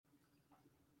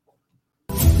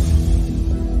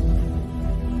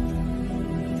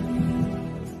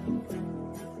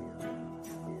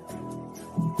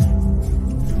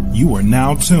You are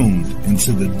now tuned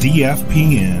into the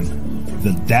DFPN,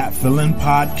 the Dat Feelin'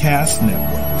 Podcast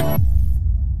Network.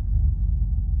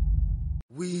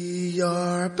 We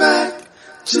are back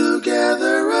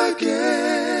together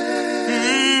again.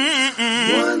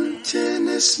 One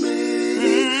tennis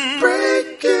meeting,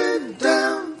 breaking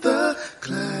down the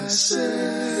classics,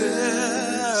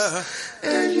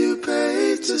 and you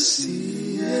pay to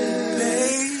see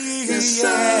it. Yes,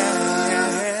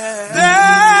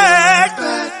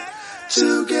 back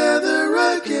together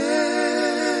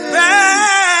again.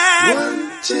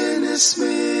 One tennis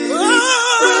meeting,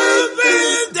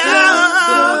 breaking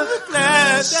down the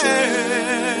classics,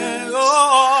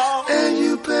 and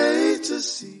you pay to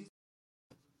see.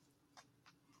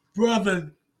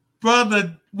 Brother,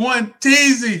 one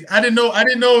teasy. I didn't know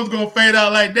it was gonna fade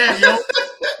out like that, yo.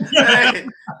 hey,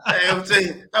 I'm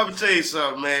gonna tell you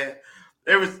something, man.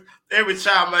 Every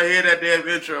time I hear that damn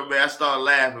intro, man, I start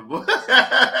laughing. Break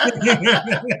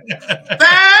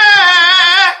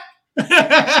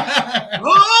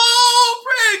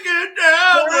it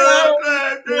down.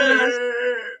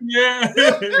 Yeah.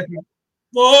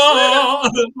 Oh,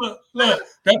 look,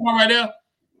 that part right there.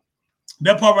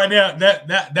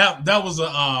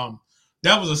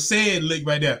 That was a sad lick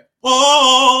right there.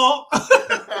 Oh,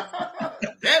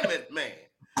 Damn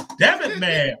it,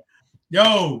 man.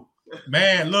 Yo,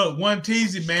 man, look, one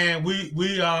teasy, man.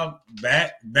 We are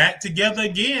back together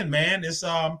again, man. It's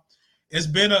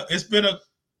been a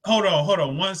hold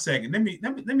on 1 second.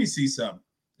 Let me see something.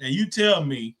 And you tell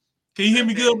me, can you hear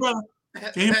me good, brother?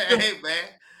 Can you hear me good? Hey, man.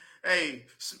 Hey,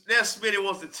 that Smitty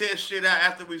wants to test shit out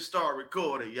after we start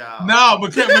recording, y'all. No,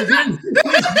 but damn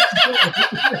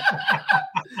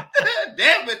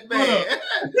it, man.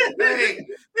 Hey,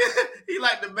 he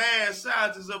like the mad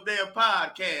scientist of their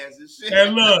podcast and shit.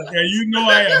 And look, and you know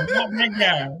I am not that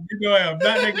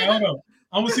guy. Hold on.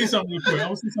 I'm gonna see something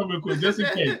real quick, just in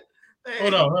case. Hey,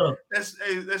 hold on. That's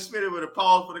Smitty with a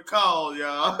pause for the call,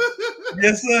 y'all.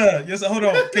 Yes, sir. Hold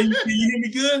on. Can you hear me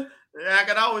good? Yeah, I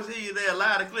can always hear you there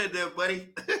loud and clear there, buddy.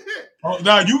 Oh,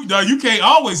 no, you can't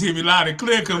always hear me loud and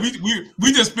clear because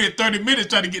we just spent 30 minutes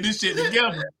trying to get this shit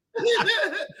together.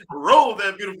 Roll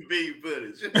that beautiful baby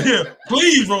footage. Yeah,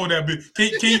 please roll that bit.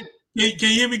 Can you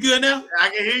hear me good now? I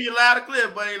can hear you loud and clear,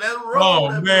 buddy. Let's roll.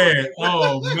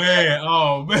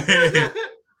 Oh man.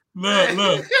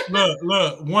 Look.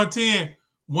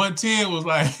 110 was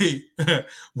like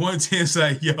 110's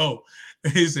like, yo.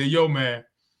 He said, yo, man.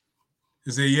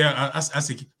 He said, yeah. I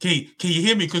said, can you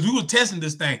hear me? Because we were testing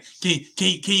this thing. Can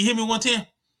you hear me, 110?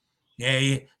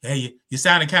 Yeah. You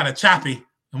sounding kind of choppy.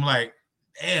 I'm like,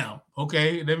 damn.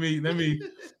 Okay, let me. Okay.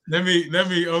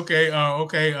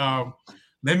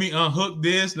 Let me unhook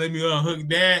this. Let me unhook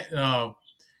that.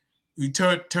 We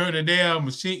turn the damn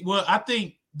machine. Well, I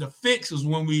think the fix was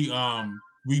when we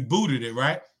rebooted it,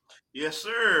 right? Yes,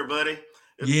 sir, buddy.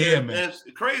 Man. It's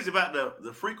crazy about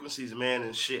the frequencies, man,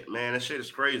 and shit, man. That shit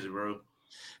is crazy, bro.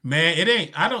 Man, it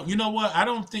ain't. You know what? I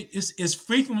don't think it's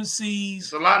frequencies.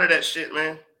 It's a lot of that shit,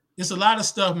 man. It's a lot of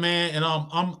stuff, man. And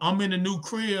I'm in a new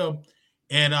crib,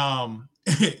 and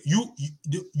you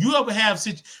ever have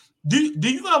do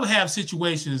you ever have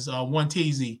situations, one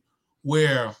teasy,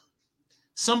 where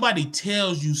somebody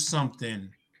tells you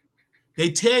something, they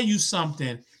tell you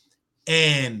something,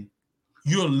 and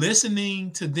you're listening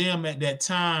to them at that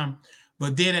time,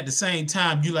 but then at the same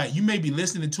time, you may be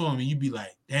listening to them and you be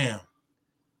like, damn,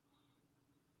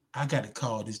 I got to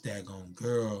call this daggone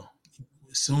girl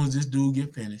as soon as this dude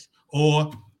get finished.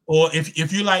 Or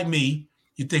if you're like me,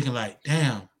 you're thinking like,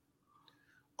 damn,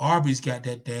 Arby's got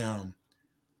that damn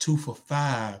 2 for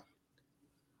 $5,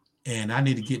 and I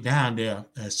need to get down there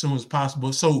as soon as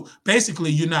possible. So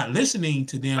basically, you're not listening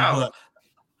to them, but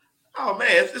oh man,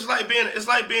 it's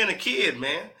like being a kid,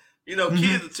 man. You know,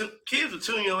 kids will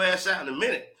tune your ass out in a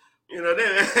minute. You know,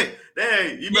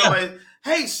 like,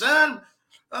 hey son,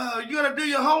 you gotta do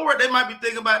your homework. They might be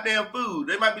thinking about damn food.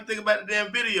 They might be thinking about the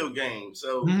damn video game.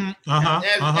 So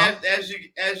as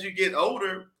you get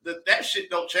older, that shit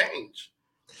don't change.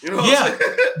 You know what I'm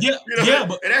saying?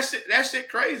 But and that shit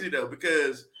crazy though,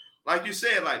 because like you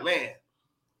said, like, man,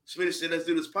 Smitty said, let's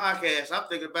do this podcast. I'm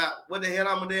thinking about what the hell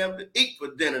I'm gonna damn eat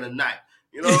for dinner tonight.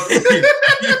 You know what I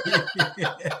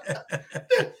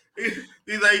mean?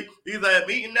 He's like, I'm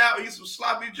eating now, eat some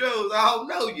sloppy joes. I don't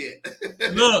know yet.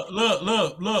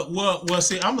 Look. Well,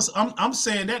 see, I'm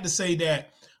saying that to say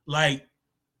that, like,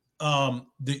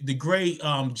 the great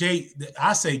Jay,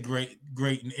 I say great,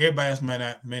 and everybody else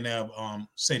may not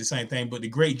say the same thing, but the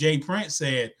great Jay Prince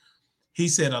said, he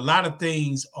said a lot of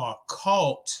things are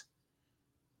caught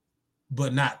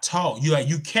but not taught.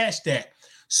 You catch that.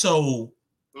 So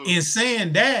in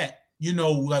saying that, you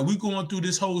know, like we going through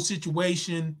this whole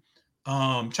situation,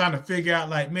 trying to figure out,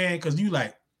 like, man, because you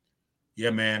like,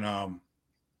 yeah, man,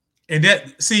 and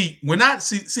that when I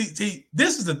see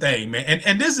this is the thing, man,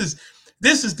 and this is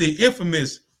the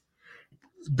infamous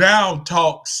down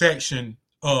talk section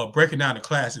of breaking down the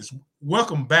classes.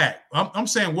 Welcome back. I'm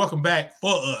saying welcome back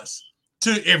for us,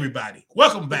 to everybody.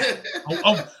 Welcome back.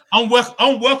 I'm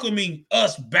welcoming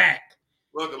us back.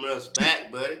 Welcome us back,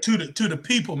 buddy. To the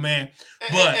people, man.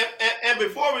 And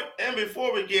before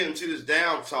we get into this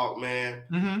down talk,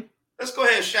 man, let's go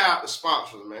ahead and shout out the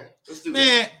sponsors, man. Let's do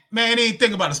that. Man, ain't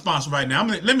think about the sponsor right now.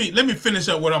 Let me finish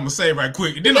up what I'm gonna say right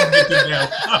quick. Then I'll get this down.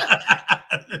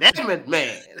 Damn it,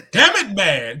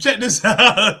 man. Check this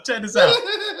out.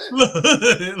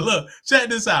 Look. Check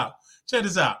this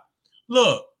out.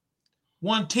 Look,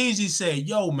 one TZ said,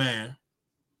 yo, man.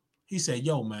 He said,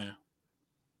 yo, man.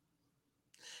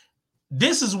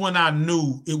 This is when I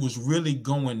knew it was really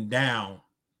going down,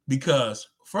 because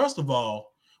first of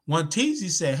all, one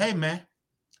TZ said, hey, man,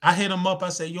 I hit him up. I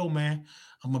said, yo, man,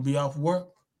 I'm going to be off work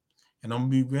and I'm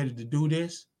going to be ready to do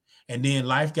this. And then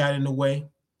life got in the way.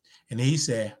 And then he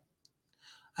said,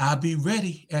 I'll be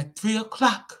ready at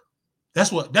 3:00.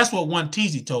 That's what one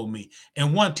TZ told me.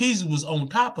 And one TZ was on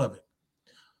top of it.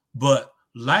 But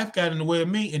life got in the way of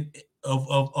me and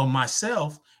of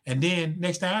myself. And then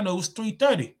next thing I know, it was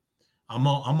 3:30. I'm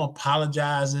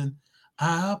apologizing.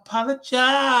 I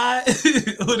apologize. Is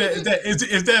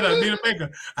that a Nita Baker?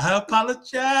 I apologize.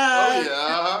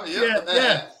 Oh,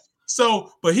 yeah.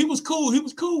 So, but he was cool. He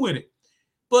was cool with it.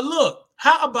 But look,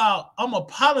 how about I'm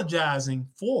apologizing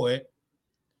for it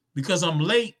because I'm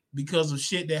late because of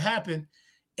shit that happened.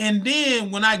 And then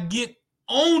when I get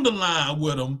on the line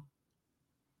with him,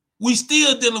 we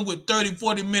still dealing with 30,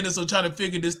 40 minutes of trying to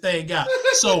figure this thing out.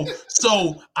 So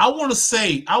I want to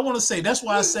say, that's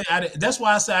why I say,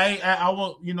 I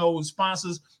want, you know,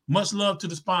 sponsors, much love to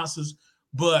the sponsors,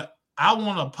 but I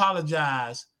want to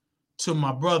apologize to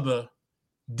my brother,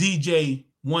 DJ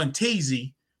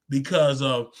 1TZ, because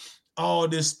of all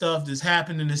this stuff that's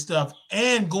happening and stuff,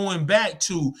 and going back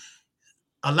to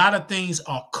a lot of things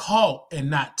are caught and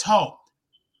not taught.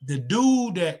 The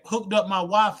dude that hooked up my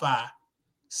Wi-Fi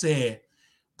said,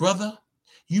 brother,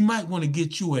 you might want to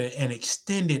get you an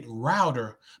extended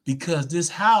router, because this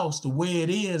house, the way it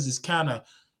is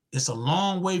it's a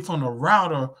long way from the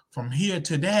router from here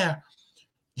to there.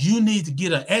 You need to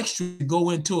get an extra to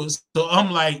go into it. So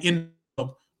I'm like, in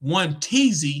one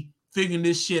TZ figuring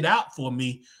this shit out for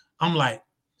me, I'm like,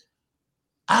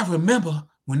 I remember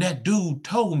when that dude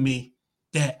told me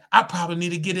that I probably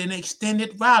need to get an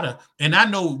extended router. And I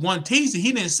know one TZ,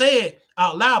 he didn't say it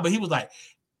out loud, but he was like,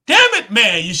 damn it,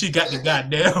 man, you should got the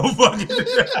goddamn fucking.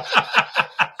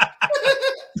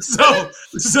 So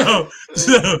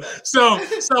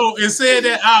it said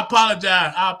that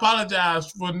I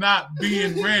apologize for not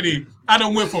being ready. I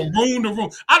done went from room to room.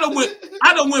 I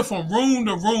done went from room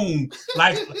to room.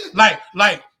 Like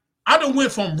I done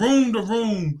went from room to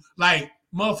room, like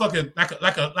motherfucker,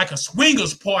 like a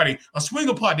swingers party. A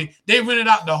swinger party. They rented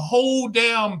out the whole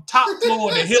damn top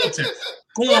floor of the Hilton.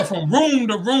 Going from room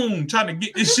to room, trying to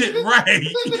get this shit right.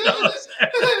 You know what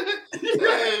I'm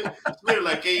saying?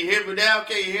 Like, can you hear me now?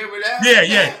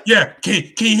 Yeah.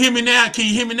 Can you hear me now? Can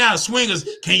you hear me now? Swingers,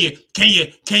 can you feel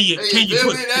me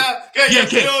now? Can you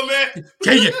feel me?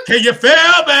 Can you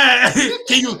feel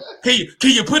me?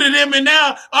 Can you put it in me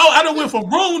now? Oh, I done went from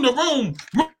room to room.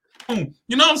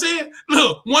 You know what I'm saying?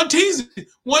 Look, one TZ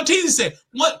said,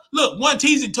 what? Look, one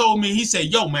TZ told me, he said,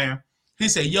 yo, man,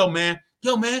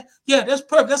 yeah, that's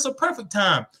perfect. That's a perfect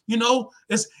time. You know,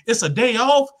 it's a day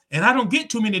off, and I don't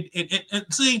get too many. And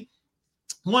see,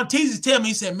 one TZ tell me,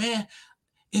 he said, man,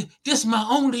 this is my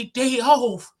only day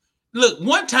off. Look,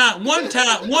 one time,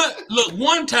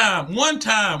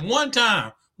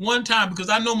 because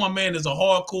I know my man is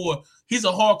he's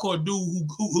a hardcore dude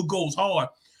who goes hard.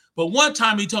 But one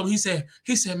time he told me, he said,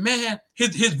 man,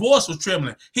 his voice was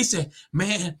trembling. He said,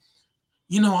 man,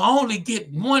 you know, I only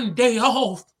get one day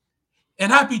off.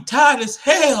 And I be tired as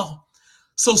hell.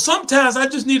 So sometimes I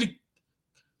just need to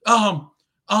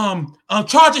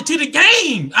charge it to the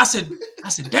game. I said,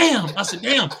 damn.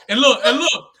 And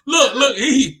look,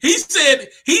 he said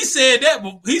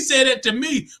that to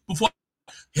me before.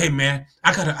 Hey man,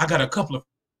 I got a couple of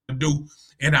to do,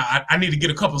 and I need to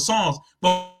get a couple of songs.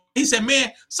 But he said,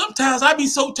 man, sometimes I be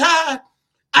so tired,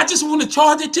 I just want to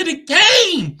charge it to the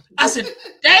game. I said,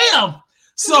 damn.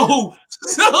 So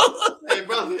hey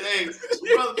brother be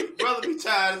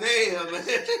tired as hell, man.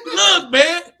 Look,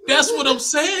 man, that's what I'm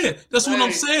saying. That's what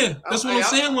I'm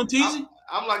saying, one TZ.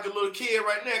 I'm like a little kid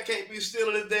right now. Can't be still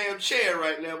in this damn chair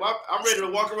right now. I'm ready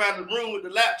to walk around the room with the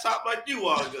laptop like you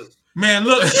are. Man,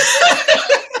 look.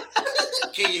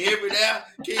 Can you hear me now?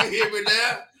 Can you hear me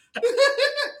now?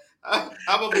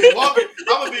 I'm gonna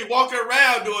be walking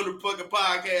around doing the fucking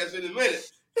podcast in a minute.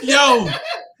 Yo.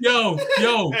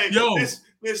 Hey,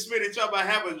 Miss Smitty talking about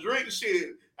having a drink. Shit,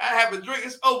 I have a drink.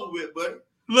 It's over with, buddy.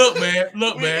 Look, man.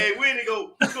 Hey, we ain't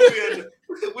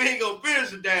gonna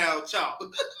finish the down talk.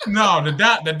 No, the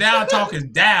down talk is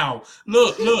down.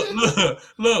 Look.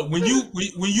 When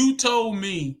you told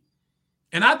me,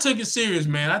 and I took it serious,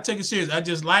 man. I took it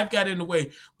serious. Life got in the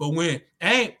way. But when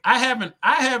I haven't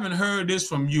heard this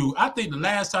from you. I think the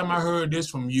last time I heard this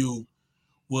from you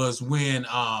was when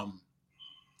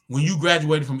you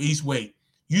graduated from East Wake.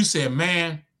 You said,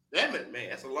 man. Damn it, man.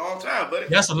 That's a long time, buddy.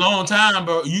 That's a long time,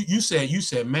 bro. You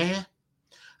said, man,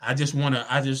 I just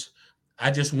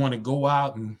wanna go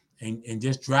out and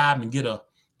just drive and get a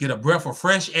breath of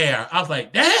fresh air. I was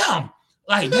like, damn.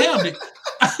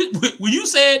 When you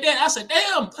said that, I said,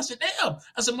 damn.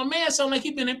 I said, my man sound like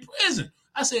he been in prison.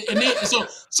 I said, and then so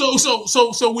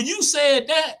when you said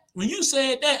that,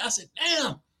 I said,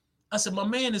 damn. I said, my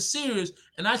man is serious,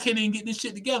 and I can't even get this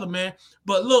shit together, man.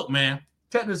 But look, man,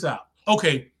 check this out.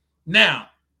 Okay, now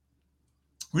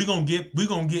we're gonna get to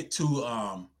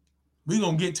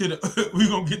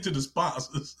the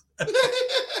sponsors.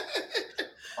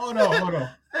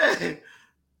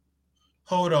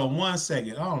 Hold on 1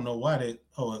 second. I don't know why that.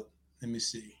 Oh, let me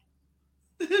see.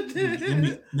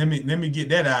 Let me get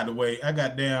that out of the way. I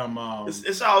got damn.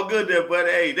 It's all good there, buddy.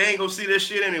 Hey, they ain't gonna see this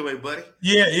shit anyway, buddy.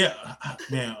 Yeah,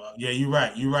 man. Yeah, you're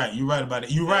right about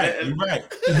it. You're right. And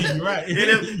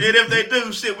if they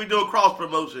do shit, we do a cross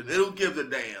promotion. They don't give a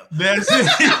damn. That's it.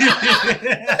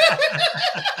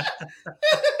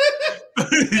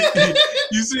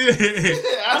 You see it?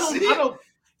 I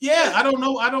don't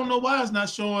know. I don't know why it's not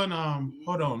showing.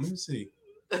 Hold on. Let me see.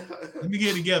 Let me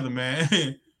get it together, man.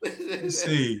 Let's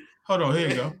see. Hold on. Here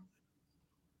we go.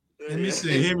 Let me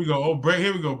see. Here we go. Oh,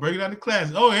 here we go. Break it out the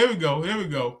class. Oh, here we go.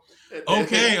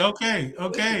 Okay.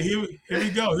 Here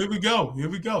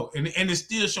we go. And it's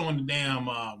still showing the damn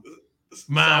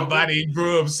mind, body,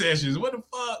 grub sessions. What the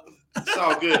fuck?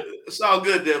 It's all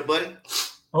good there, buddy.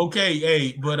 Okay,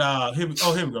 hey, but here we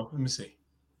go. Let me see.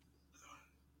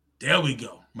 There we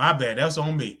go. My bad. That's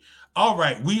on me. All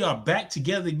right, we are back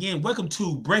together again. Welcome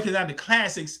to Breaking Down the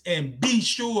Classics, and be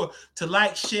sure to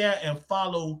like, share, and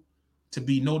follow to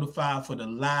be notified for the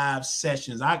live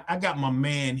sessions. I got my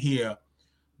man here,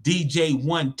 DJ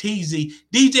 1TZ.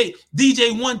 DJ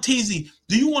 1TZ,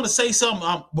 do you want to say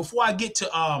something before I get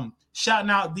to shouting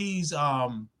out these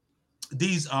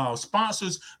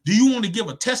sponsors? Do you want to give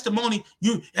a testimony?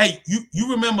 You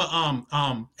remember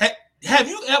have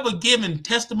you ever given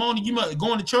testimony? You might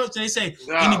going to church and they say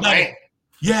anybody. Man.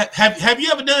 Yeah, have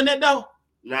you ever done that though?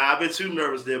 Nah, I've been too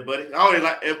nervous there, buddy.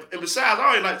 And besides, I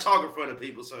already like talking in front of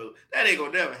people, so that ain't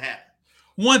gonna never happen.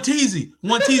 One teasy.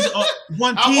 I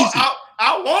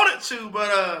wanted to,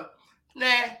 but nah,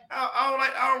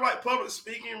 I don't like public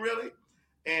speaking really,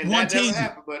 and that never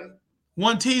happened, buddy.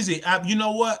 One teasy. You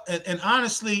know what? And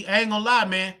honestly, I ain't gonna lie,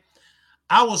 man.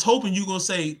 I was hoping you gonna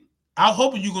say. Yeah,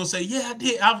 I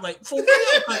did. I was like, for real?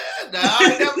 Nah, I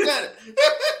ain't never done it.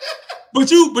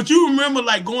 But you remember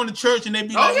like going to church and they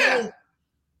be like, yeah.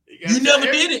 You never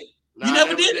did it. Nah, you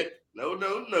never did it.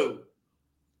 No.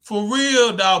 For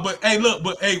real, dog. But hey, look.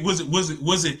 But hey, was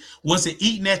it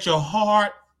eating at your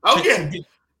heart? Oh yeah.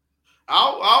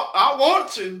 I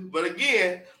want to, but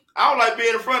again, I don't like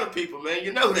being in front of people, man.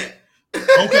 You know that.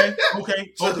 Okay.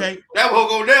 So that won't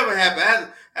gonna never happen.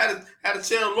 I had to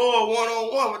tell the Lord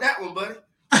one-on-one with that one, buddy.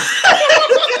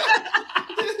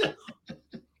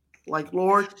 Like,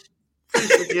 Lord,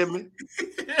 please forgive me.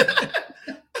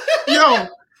 Yo.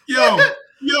 We go.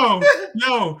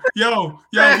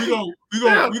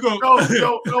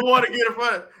 Don't want to get in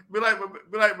front of. Be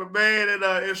like my man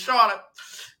in Charlotte.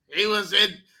 He was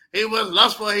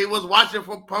lustful. He was watching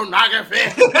for pornography.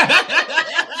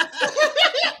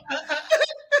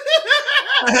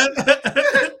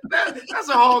 That's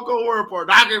a hardcore word,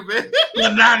 pornography.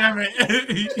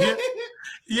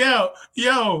 Yo,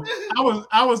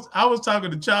 I was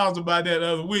talking to Charles about that the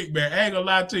other week, man. I ain't gonna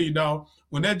lie to you, dog.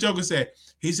 When that joker said,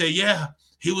 he said, yeah,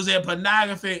 he was in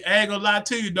pornography. I ain't gonna lie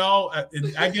to you, dog.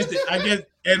 I guess,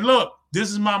 and look, this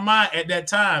is my mind at that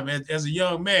time as a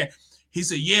young man. He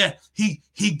said, yeah, he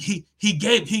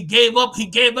gave up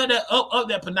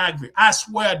that pornography. I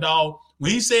swear, dog.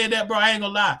 When he said that, bro, I ain't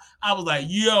gonna lie. I was like,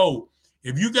 yo,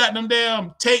 if you got them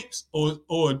damn tapes or it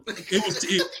was.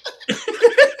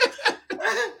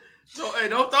 So Hey,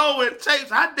 don't throw away the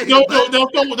tapes. I did. Don't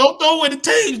throw away the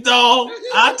tapes, dog.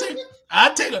 I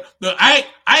take it. Look, I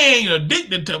ain't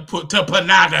addicted to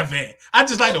pornography. I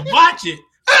just like to watch it.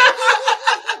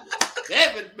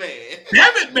 Damn it, man.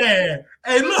 Damn it, man.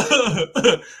 Hey,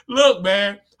 look,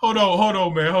 man. Hold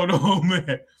on,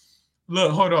 man.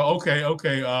 Look, hold on.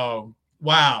 Okay.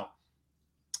 Wow.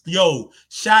 Yo,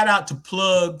 shout out to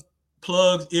Plugs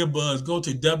Earbuds. Go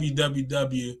to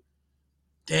www.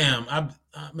 Damn, I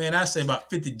say about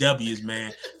 50 W's,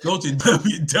 man. Go to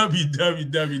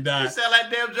www. You sound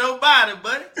like damn Joe Biden,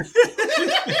 buddy.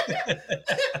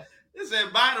 It said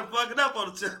Biden fucking up on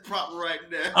the teleprompter right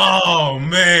now. Oh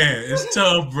man, it's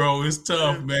tough, bro. It's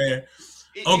tough, man.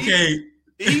 Okay.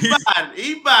 E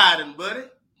Biden, buddy.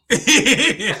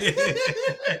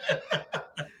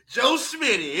 Joe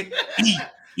Smitty.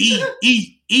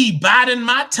 Biden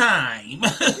my time.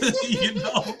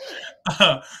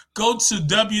 Go to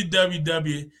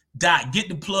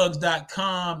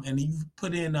www.gettheplugs.com and you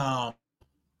put in the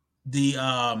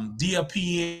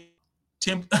DLPN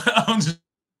temp. I'm just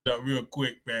real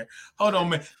quick, man. Hold on,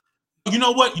 man. You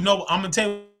know what? I'm gonna tell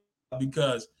you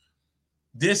because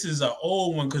this is an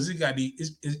old one because it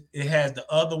has the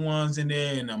other ones in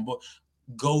there, and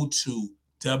go to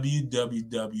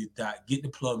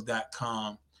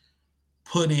www.gettheplugs.com.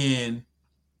 Put in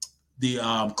the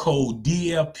code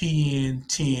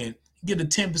DLPN10, get a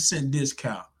 10%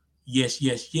 discount. Yes.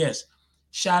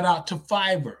 Shout out to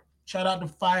Fiverr.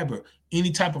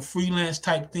 Any type of freelance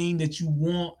type thing that you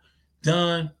want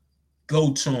done,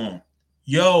 go to them.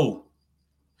 Yo,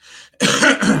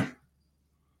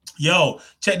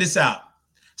 check this out.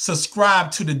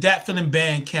 Subscribe to the Dat Feeling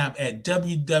Bandcamp at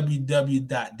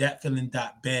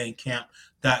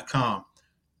www.datfeeling.bandcamp.com.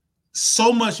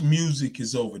 So much music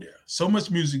is over there.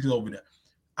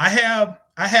 I have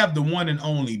the one and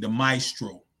only, the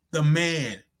maestro, the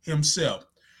man himself,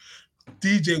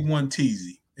 DJ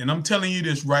 1TZ. And I'm telling you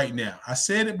this right now. I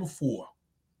said it before.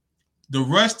 The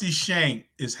rusty shank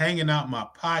is hanging out my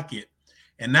pocket.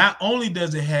 And not only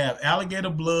does it have alligator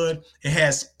blood, it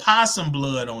has possum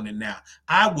blood on it now.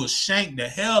 I will shank the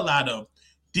hell out of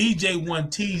DJ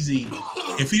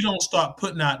 1TZ if he don't start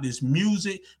putting out this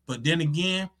music. But then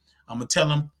again, I'm going to tell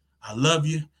him, I love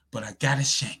you, but I got to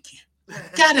shank you.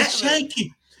 Damn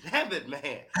it,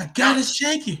 man. I got to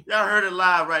shank you. Y'all heard it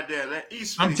live right there. Man.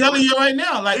 I'm telling you right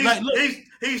now. Look.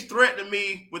 He's threatening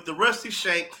me with the rusty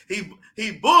shank. He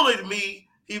bullied me.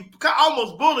 He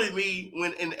almost bullied me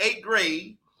when in 8th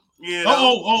grade. You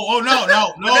know? No. That's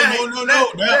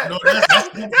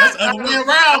the other way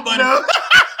around, buddy. No.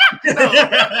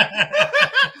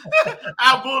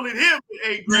 I bullied him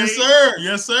in 8th grade.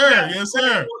 Yes,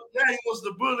 sir. Now he wants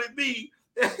to bully me.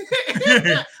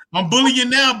 I'm bullying you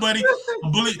now, buddy.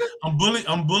 I'm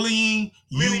bullying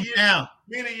you now.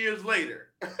 Many years later.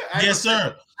 Yes,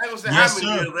 sir. I ain't gonna say how many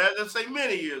years later. I just say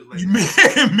many years later.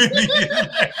 Many years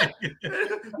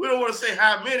later. We don't want to say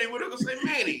how many. We're gonna say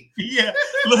many. Yeah.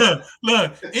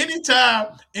 Look.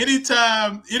 Anytime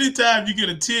you get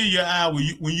a tear in your eye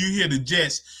when you hear the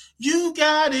Jets, you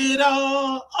got it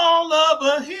all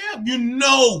over here. You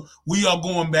know we are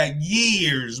going back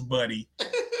years, buddy.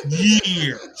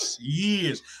 Years.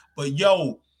 But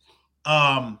yo,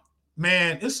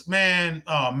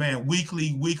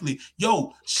 weekly.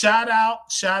 Yo, shout out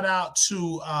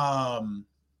to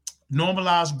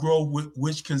Normalized Growth,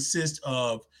 which consists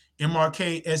of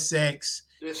MRK SX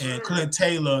and Clint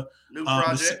Taylor. New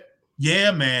project.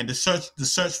 Yeah, man. The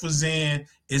search for Zen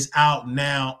is out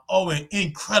now. Oh, an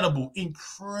incredible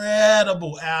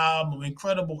album.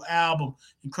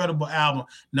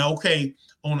 Now, okay,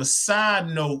 on a side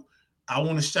note, I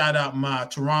want to shout out my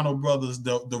Toronto brothers,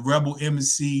 the Rebel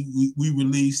MC. We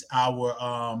released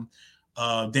our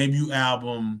debut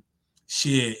album.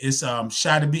 Shit, it's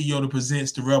Shot to Beat Yoda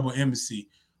presents the Rebel MC.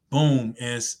 Boom,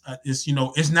 and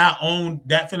it's not on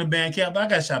Dat Feeling Bandcamp, but I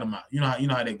gotta shout them out. You know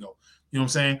how they go. You know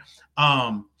what I'm saying?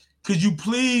 Could you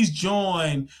please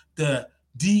join the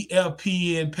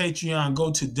DLPN Patreon? Go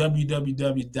to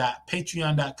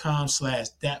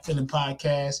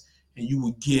www.patreon.com/thatfeelingpodcast, and you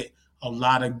will get a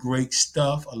lot of great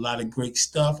stuff, a lot of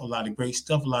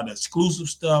exclusive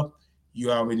stuff.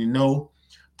 You already know.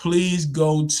 Please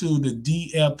go to the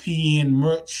DLPN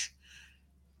merch.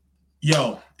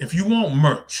 Yo, if you want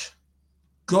merch,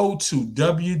 go to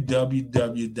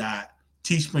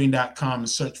www.teespring.com and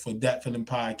search for Dat Feeling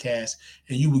Podcast,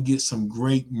 and you will get some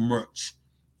great merch.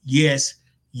 Yes.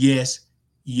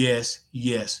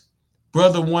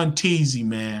 Brother 1TZ,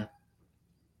 man.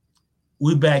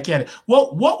 We back at it.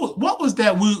 What was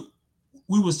that we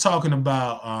was talking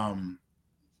about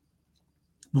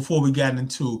before we got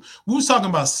into, we was talking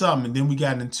about something, and then we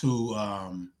got into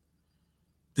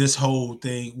this whole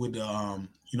thing with the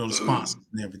the sponsors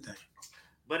and everything.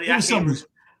 Buddy, I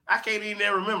can't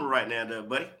even remember right now, though,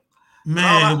 buddy.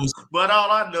 Man, but all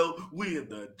I know, we in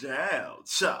the down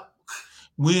talk.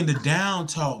 We in the down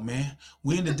talk, man.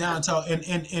 We in the down talk,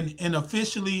 and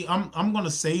officially, I'm gonna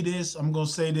say this. I'm gonna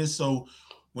say this. So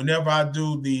whenever I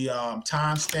do the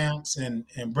timestamps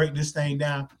and break this thing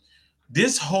down,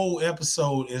 this whole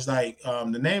episode is like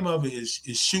the name of it is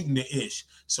Shootin' the Ish.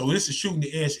 So this is Shootin'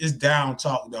 the Ish. It's down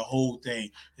talk, the whole thing.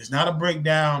 It's not a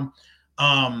breakdown.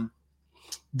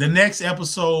 The next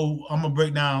episode, I'm gonna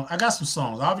break down. I got some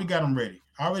songs. I already got them ready.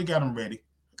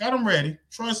 Got them ready.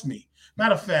 Trust me.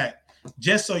 Matter of fact,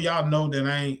 just so y'all know that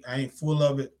I ain't full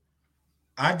of it,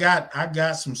 I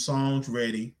got some songs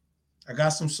ready.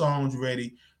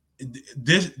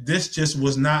 This just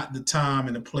was not the time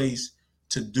and the place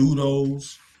to do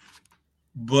those.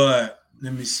 But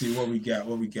let me see what we got.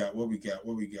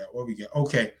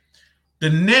 Okay. The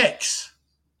next,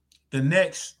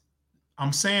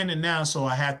 I'm saying it now, so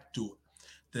I have to do it.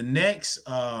 The next,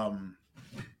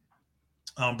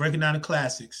 breaking down the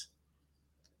classics,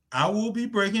 I will be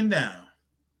breaking down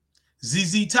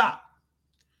ZZ Top,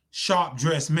 Sharp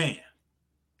Dressed Man.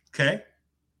 Okay.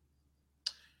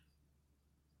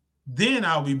 Then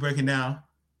I'll be breaking down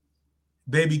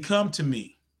Baby Come to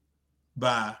Me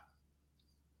by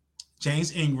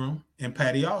James Ingram and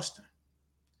Patty Austin.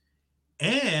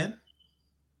 And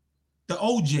the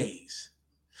OJs.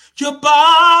 Your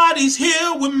body's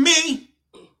here with me,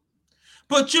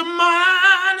 but your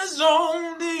mind is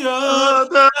on the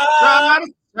other side.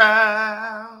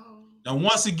 Now,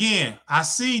 once again, I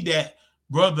see that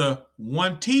brother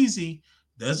One Teasy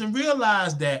doesn't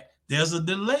realize that there's a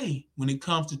delay when it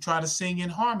comes to try to sing in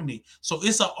harmony. So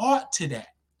it's an art to that.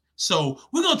 So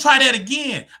we're going to try that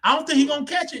again. I don't think he's going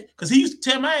to catch it because he used to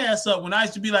tear my ass up when I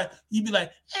used to be like, he'd be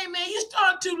like, hey, man, you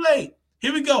started too late.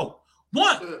 Here we go.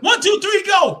 1, 2, 3,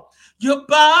 go. Your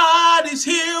body's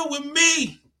here with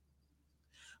me,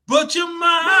 but your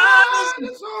mind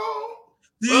is on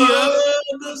the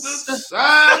other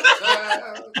side.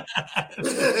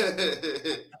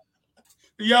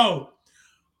 Yo,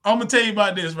 I'm going to tell you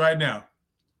about this right now.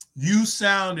 You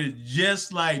sounded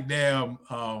just like damn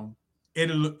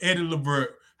Eddie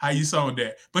Levert, how you sound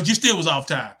that, but you still was off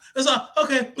time. That's all.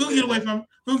 Okay, we'll get away from him.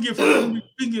 We'll get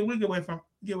away from him.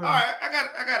 All right,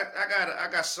 I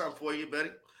got something for you, buddy.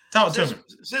 Talk to me.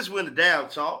 Since we're in the down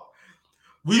talk,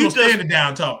 we will stay in the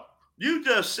down talk. You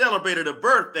just celebrated a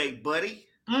birthday, buddy.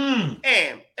 And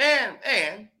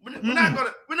we're not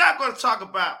gonna talk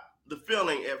about the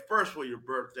feeling at first for your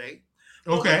birthday.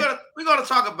 Okay. We're gonna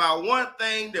talk about one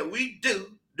thing that we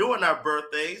do during our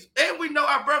birthdays, and we know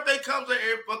our birthday comes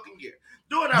every fucking year.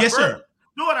 During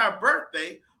our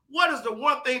birthday, what is the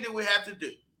one thing that we have to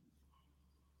do?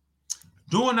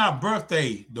 During our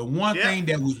birthday, the one thing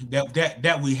that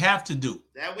we have to do.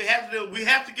 We have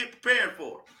to get prepared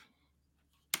for it.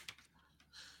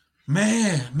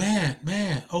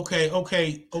 Man. Okay.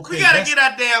 We gotta get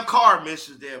our damn car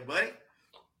emissions there, buddy.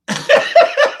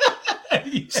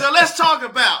 So let's talk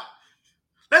about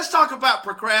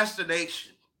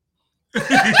procrastination.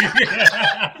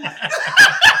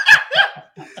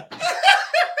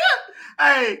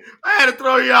 Hey, I had to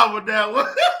throw you off with that one.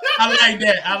 I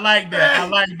like that.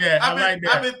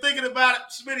 I've been thinking about it.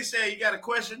 Smitty said, you got a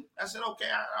question? I said, okay,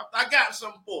 I got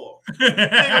something for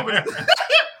him.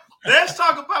 Let's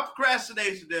talk about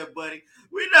procrastination there, buddy.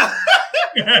 We know.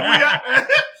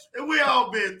 we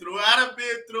all been through it. I done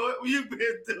been through it. You've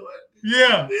been through it.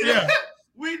 Yeah.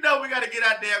 We know we got to get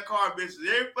our damn car emissions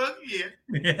every fucking year.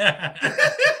 Yeah.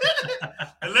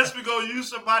 Unless we go use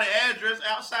somebody's address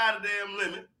outside the damn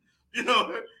limit. You know,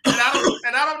 and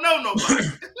I don't know nobody.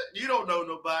 You don't know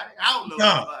nobody. I don't know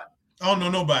nobody. I don't know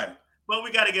nobody. But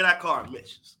we got to get our car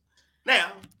emissions.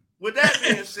 Now, with that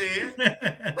being said,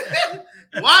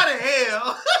 why the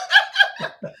hell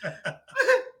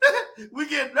we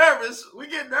get nervous? We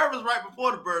get nervous right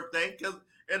before the birthday because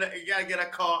you got to get a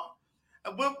car.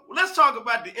 But let's talk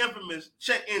about the infamous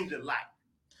check engine light.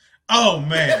 Oh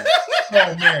man.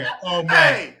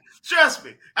 Hey, trust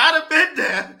me, I'd have been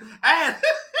there.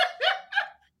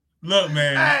 Look,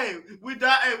 man. Hey, we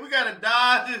gotta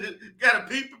dodge. Gotta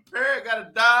be prepared. Gotta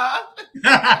dodge.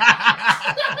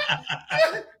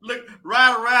 Look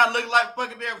right around, look like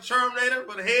fucking damn Terminator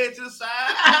with a head to the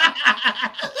side.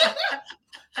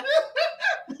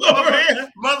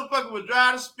 Motherfucker was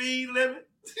driving the speed limit.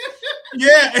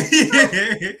 Yeah.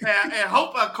 and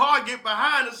hope a car get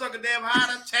behind the sucker damn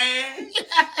behind a tag.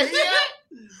 Yeah.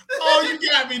 Oh, you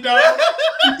got me, dog.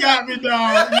 You got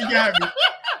me.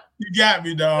 You got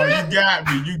me, dog. You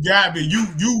got me.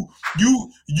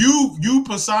 You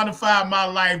personified my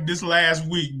life this last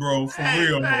week, bro. For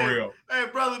real. Hey,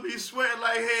 brother, be sweating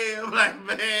like hell. I'm like,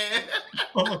 man.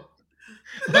 Look.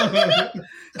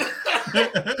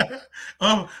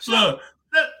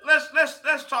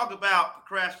 Let's talk about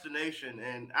procrastination,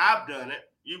 and I've done it.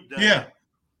 You've done it,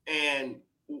 and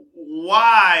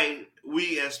why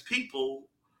we as people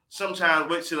sometimes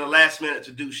wait till the last minute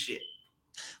to do shit.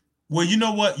 Well, you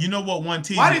know what, one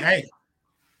teasing. Hey,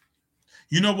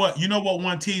 you know what,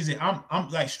 one teasing. I'm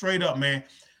like straight up, man.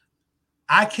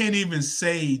 I can't even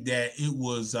say that it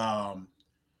was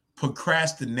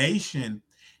procrastination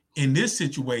in this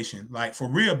situation, like for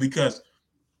real, because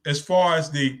as far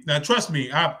as now, trust me,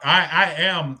 I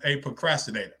am a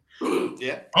procrastinator.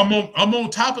 Yeah, I'm on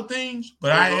top of things,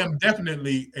 but I am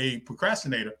definitely a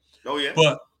procrastinator. Oh yeah.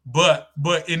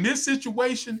 But in this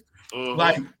situation,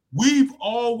 like we've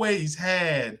always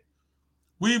had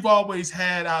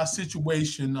our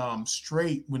situation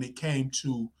straight when it came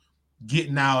to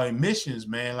getting our emissions,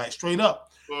 man, like straight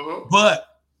up. But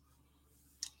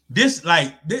this is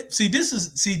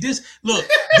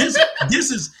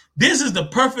the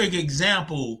perfect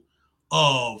example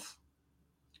of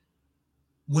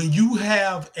when you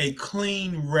have a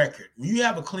clean record. When you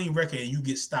have a clean record and you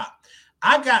get stopped.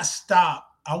 I got stopped,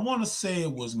 I want to say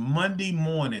it was Monday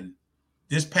morning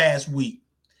this past week.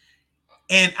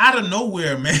 And out of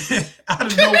nowhere, man, out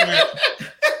of nowhere,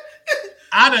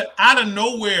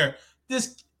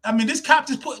 this cop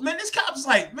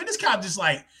just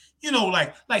like, you know,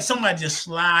 like somebody just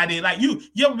slide in. Like you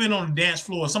ever been on the dance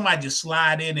floor, somebody just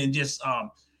slide in and just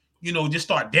just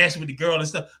start dancing with the girl and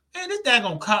stuff. Man, this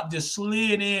daggone cop just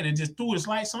slid in and just threw his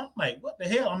lights on. I'm like, what the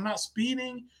hell? I'm not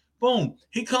speeding. Boom.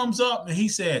 He comes up and he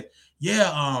said,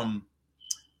 yeah,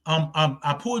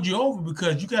 I pulled you over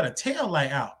because you got a tail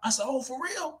light out. I said, oh, for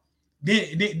real?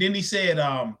 Then he said,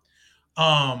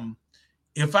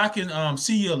 if I can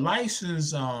see your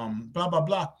license, blah, blah,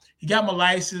 blah. He got my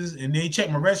license and then he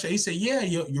checked my registration. He said, yeah,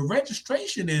 your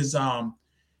registration is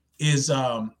what's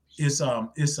the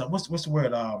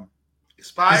word?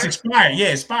 Expired? It's expired. Yeah,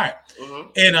 expired.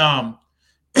 And I'm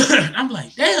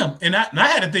like, damn. And I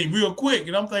had to think real quick.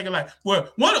 And I'm thinking like, well,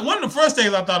 one of the first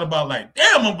things I thought about, like,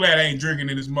 damn, I'm glad I ain't drinking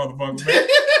in this motherfucker, man.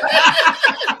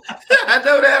 I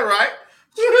know that, right?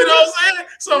 You know what I'm saying?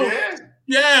 So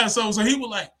yeah. So he was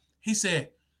like,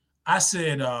 I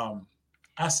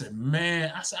said,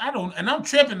 man, I don't, and I'm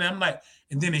tripping. And I'm like,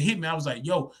 and then it hit me. I was like,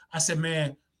 yo, I said,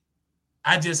 man,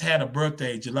 I just had a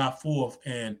birthday, July 4th,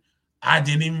 and I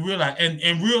didn't even realize.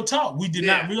 And real talk, we did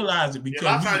not realize it because a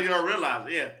lot of times you don't realize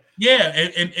it. Yeah,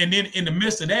 and then in the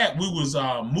midst of that, we was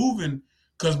moving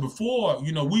because before,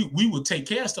 you know, we would take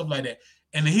care of stuff like that.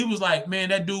 And then he was like, man,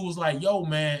 that dude was like, yo,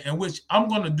 man, and which I'm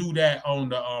gonna do that on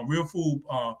the Real Food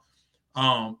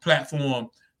platform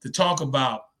to talk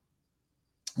about.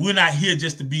 We're not here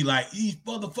just to be like these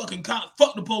motherfucking cops,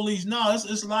 fuck the police. No,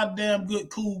 it's a lot of damn good,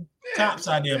 cool cops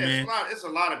out there, man. It's a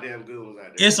lot of damn good ones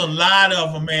out there. It's a lot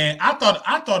of them, man. I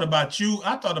thought about you.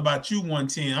 I thought about you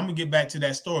 110. I'm gonna get back to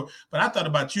that story, but I thought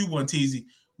about you 1TZ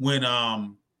when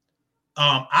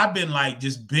I've been like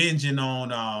just binging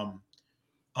on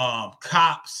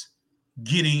cops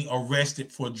getting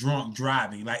arrested for drunk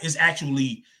driving. Like it's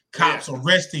actually cops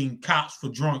arresting cops for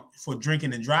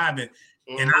drinking and driving.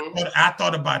 And I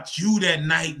thought about you that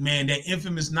night, man. That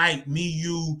infamous night, me,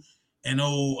 you, and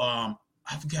I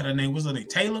forgot her name. What's her name?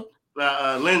 Taylor?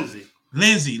 Lindsay.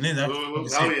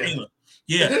 Taylor.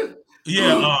 Yeah.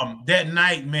 That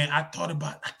night, man, I thought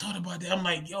about that. I'm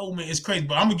like, yo, man, it's crazy.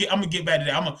 But I'm gonna get back to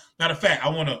that. Matter of fact, I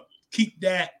want to keep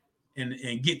that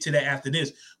and get to that after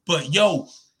this. But yo,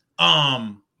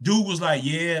 dude was like,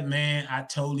 yeah, man, I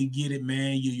totally get it,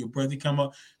 man. Your brother come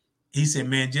up. He said,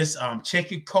 man, just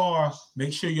check your car,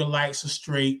 make sure your lights are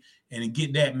straight, and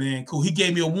get that, man. Cool. He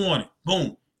gave me a warning.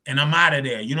 Boom. And I'm out of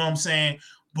there. You know what I'm saying?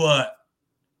 But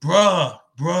bruh,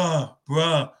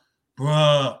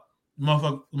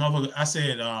 motherfucker, I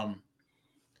said,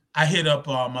 I hit up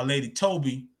my lady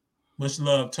Toby. Much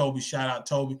love, Toby. Shout out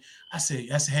Toby. I said,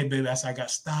 hey, baby, I got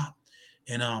stopped.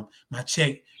 And my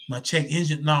check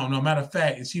engine, no, matter of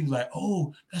fact, and she was like,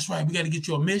 oh, that's right, we got to get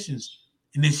your emissions.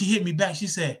 And then she hit me back. She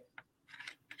said,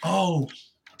 oh,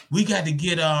 we got to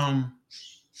get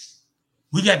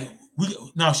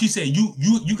she said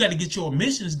you got to get your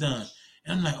emissions done.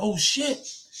 And I'm like, oh shit,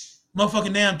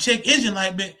 motherfucking damn check engine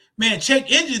light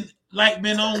check engine light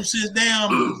been on since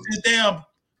damn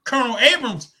Colonel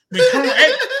Abrams. Colonel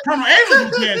Abrams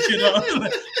was tearing shit up.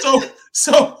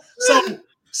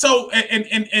 So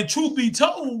and truth be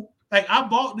told, like I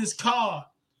bought this car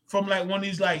from like one of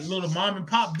these like little mom and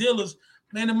pop dealers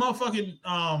Man, the motherfucking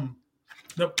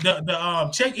the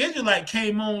check engine light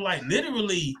came on like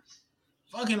literally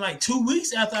fucking like 2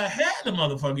 weeks after I had the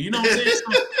motherfucker. You know what I'm saying?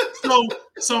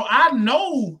 So I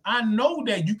know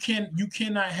that you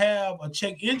cannot have a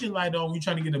check engine light on when you're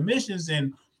trying to get emissions,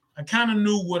 and I kind of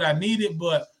knew what I needed,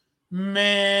 but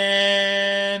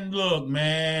man, look,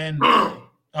 man.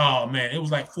 Oh man, it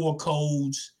was like 4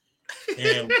 codes.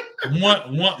 And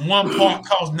one part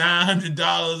cost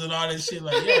 $900 and all that shit.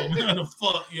 Like, yo, what the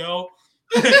fuck, yo?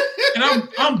 And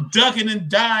I'm ducking and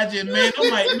dodging, man. I'm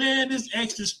like, man, this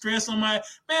extra stress on my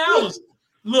man.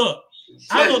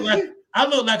 I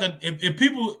look like if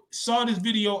people saw this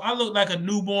video, I look like a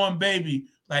newborn baby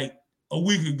like a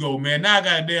week ago, man. Now I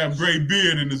got a damn gray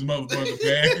beard in this motherfucker,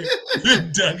 man.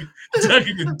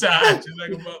 ducking and dodging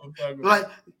like a motherfucker. Like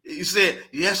you said,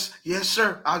 yes,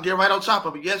 sir. I'll get right on top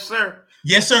of it. Yes, sir.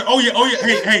 Yes, sir. Oh yeah.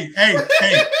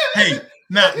 Hey.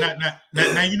 Now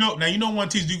you know one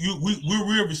teach we're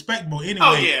real respectable anyway.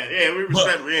 Oh yeah, we're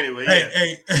respectable anyway. Yeah.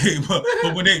 Hey, but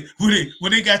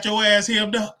when they got your ass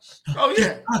hemmed up. Oh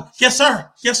yeah. Yes, sir.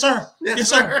 Yes, sir. Yes,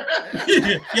 sir.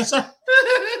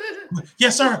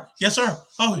 Yes, sir.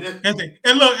 Oh, yeah.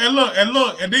 And look,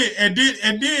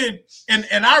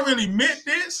 and I really meant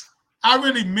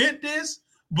this.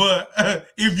 But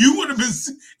if you would have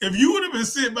been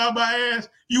sitting by my ass,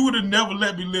 you would have never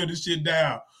let me live this shit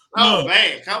down. Oh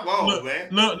man, come on, man.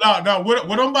 Look, no.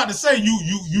 What I'm about to say, you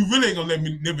really ain't gonna let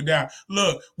me live it down.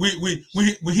 Look, when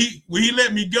he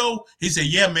let me go, he said,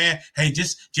 "Yeah, man. Hey,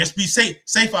 just be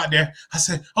safe out there." I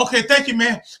said, "Okay, thank you,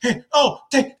 man. Hey,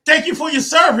 thank you for your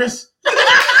service."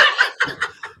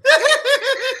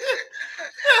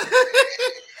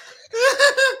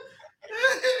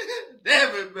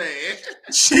 Damn it, man.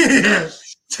 Shit.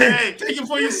 Thank you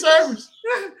for your service.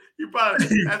 You probably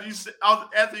after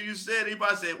you said, he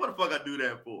probably said, "What the fuck I do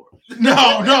that for?" No.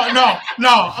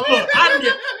 Look,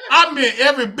 I meant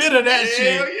every bit of that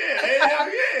shit. Hell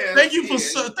yeah. Thank you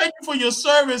for your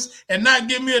service and not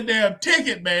give me a damn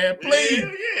ticket, man. Please.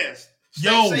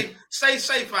 Hell yes. Stay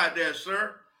safe out there,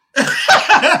 sir.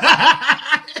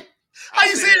 How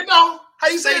you say it, dog? How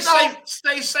you say it, dog?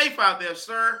 Stay safe out there,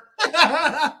 sir.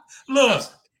 Look.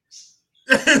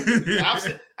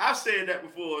 I've said that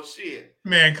before. Shit,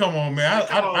 man, come on, man.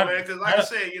 Man. Because like I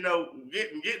said,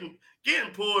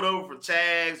 getting pulled over for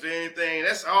tags or anything,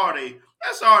 that's already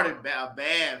a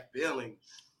bad feeling.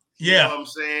 Yeah, you know what I'm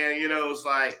saying. It's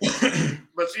like,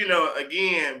 but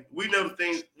again, we know the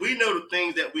things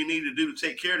that we need to do to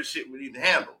take care of the shit we need to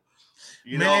handle.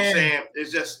 You know what I'm saying?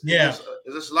 It's just it's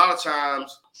just a lot of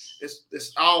times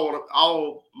it's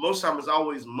all most times it's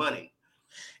always money.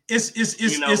 It's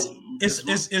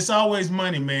always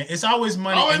money, man. It's always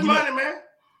money. Always money, man.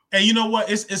 And you know what?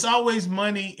 It's always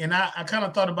money. And I kind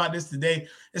of thought about this today.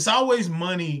 It's always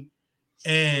money,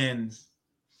 and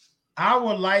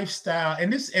our lifestyle.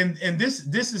 And this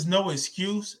is no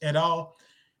excuse at all.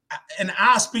 And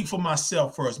I'll speak for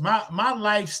myself first. My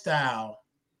lifestyle,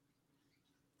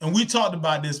 and we talked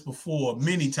about this before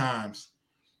many times.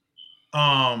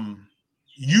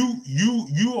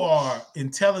 You are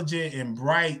intelligent and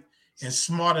bright and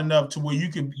smart enough to where you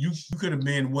could have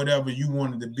been whatever you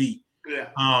wanted to be. Yeah.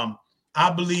 I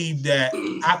believe that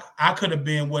I could have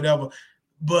been whatever,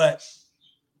 but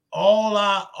all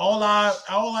I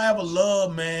ever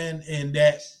love, man, and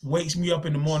that wakes me up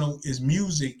in the morning is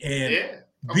music. And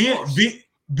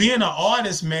being an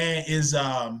artist, man, is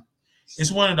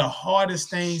it's one of the hardest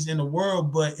things in the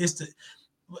world. But it's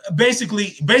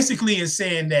basically is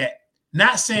saying that.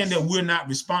 Not saying that we're not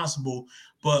responsible,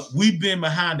 but we've been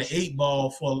behind the 8 ball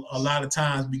for a lot of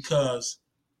times because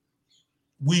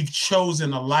we've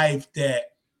chosen a life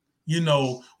that,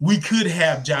 we could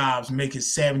have jobs making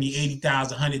 70,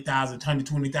 80,000, 100,000,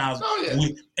 120,000. Oh, yeah.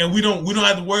 And we don't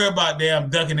have to worry about damn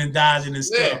ducking and dodging and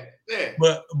stuff. Yeah.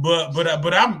 But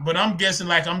I'm guessing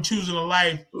like I'm choosing a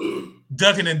life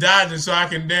ducking and dodging so I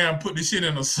can damn put the shit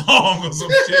in a song or some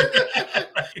shit.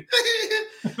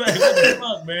 Like what the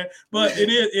fuck, man? But it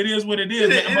is what it is.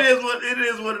 It is what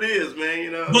it is,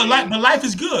 man. But life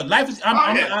is good. Life is.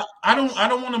 I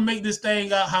don't want to make this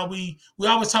thing out how we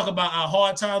always talk about our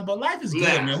hard times, but life is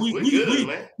good, man. We good,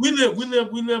 man. We live. We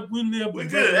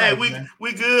good. Hey,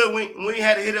 we good. We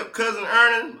had to hit up cousin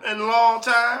Ernie in a long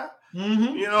time.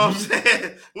 Mm-hmm. You know what I'm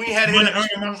saying? We ain't had to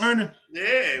hit up Ernie.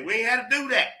 Yeah, we ain't had to do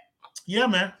that. Yeah,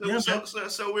 man.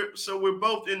 So we're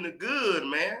both in the good,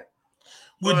 man.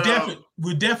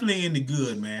 We're definitely in the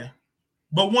good, man.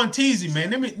 But one teasy,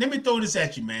 man. Let me throw this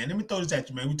at you, man. We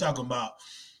talking about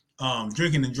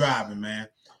drinking and driving, man.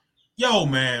 Yo,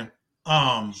 man.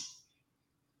 That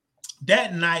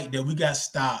night that we got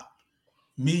stopped,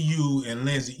 Me, you, and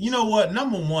Lindsay. You know what?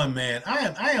 Number one, man,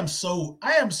 I am so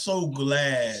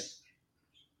glad.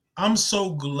 I'm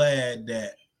so glad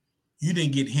that you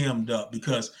didn't get hemmed up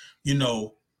because,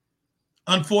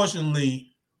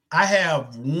 unfortunately, I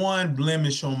have one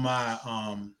blemish on my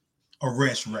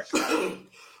arrest record.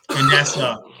 And that's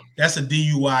a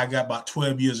DUI I got about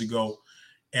 12 years ago.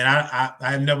 And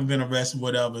I've never been arrested,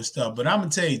 whatever and stuff. But I'm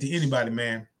gonna tell you to anybody,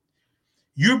 man,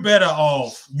 you're better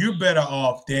off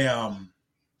damn.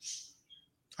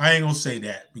 I ain't gonna say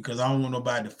that because I don't want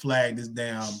nobody to flag this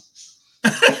damn.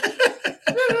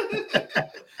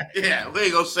 Yeah, we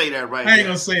ain't gonna say that right now. I ain't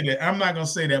gonna say that. I'm not gonna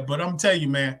say that, but I'm telling you,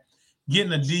 man,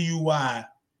 getting a DUI,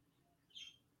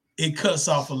 it cuts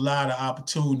off a lot of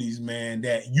opportunities, man,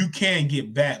 that you can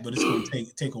get back, but it's gonna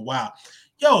take a while.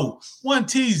 Yo, one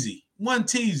teasy.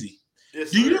 Yes,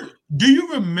 do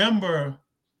you remember?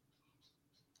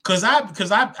 Because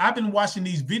I've been watching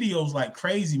these videos like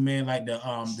crazy, man. Like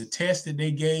the test that they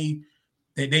gave,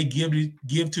 that they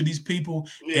give to these people,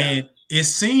 and it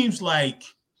seems like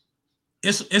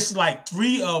it's like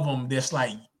 3 of them that's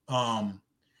like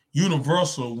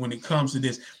universal when it comes to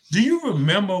this. Do you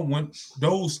remember when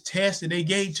those tests that they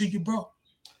gave to you, bro?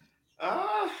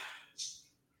 I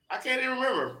can't even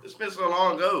remember. It's been so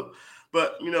long ago.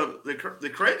 But the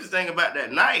crazy thing about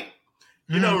that night,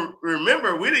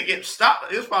 remember we didn't get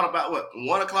stopped. It was probably about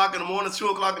 1 o'clock in the morning, 2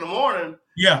 o'clock in the morning.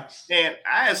 Yeah. And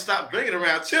I had stopped drinking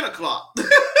around 10 o'clock.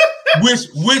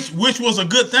 which was a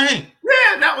good thing.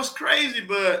 Yeah, that was crazy,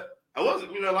 but I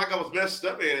wasn't, like I was messed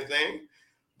up or anything.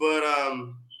 But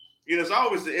it's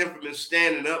always the infamous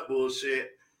standing up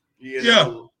bullshit.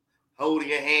 Holding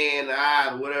your hand, the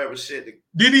eye, whatever shit.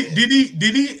 Did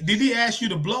he ask you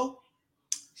to blow?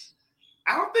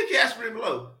 I don't think he asked me to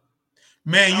blow.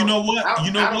 Man, you know what? I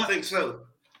don't think so.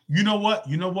 You know what?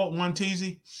 One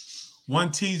teasy.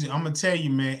 I'm gonna tell you,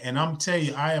 man, and I'm telling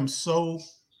you, I am so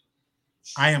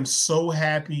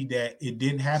happy that it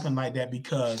didn't happen like that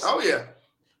because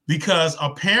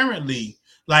apparently,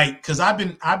 like, because I've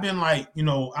been like,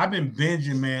 I've been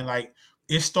binging, man. Like,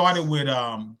 it started with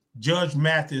Judge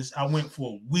Mathis. I went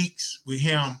for weeks with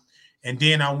him, and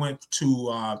then I went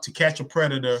to Catch a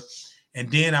Predator. And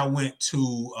then I went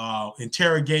to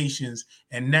interrogations,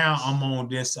 and now I'm on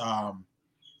this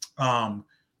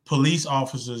police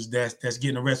officers that's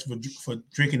getting arrested for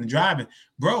drinking and driving.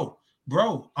 Bro,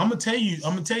 I'm gonna tell you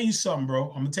something, bro.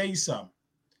 I'm gonna tell you something.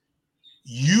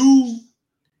 You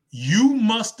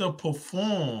must have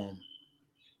performed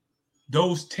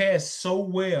those tests so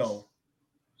well.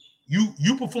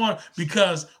 You perform,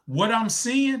 because what I'm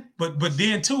seeing, but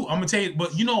then too, I'm gonna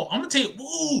tell you,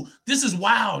 ooh, this is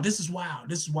wild.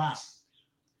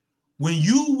 When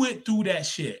you went through that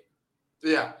shit,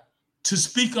 to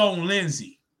speak on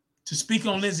Lindsay,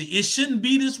 it shouldn't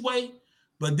be this way,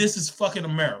 but this is fucking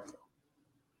America.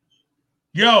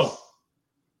 Yo,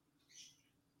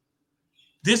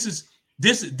 this is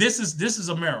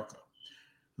America.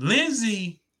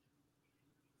 Lindsay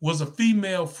was a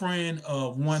female friend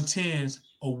of 110's,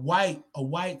 a white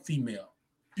female,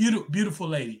 beautiful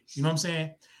lady. You know what I'm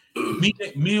saying? Me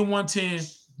and 110,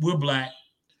 we're black,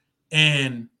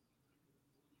 and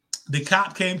the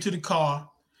cop came to the car,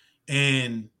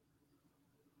 and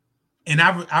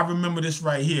I remember this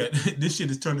right here. This shit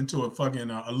has turned into a fucking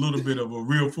a little bit of a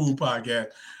real food podcast.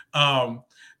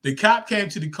 The cop came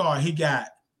to the car. He got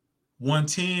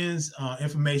 110's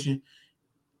information.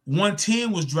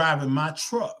 110 was driving my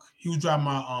truck. He was driving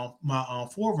my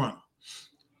 4Runner.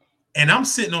 And I'm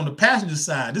sitting on the passenger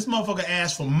side. This motherfucker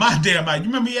asked for my damn ID. You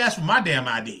remember he asked for my damn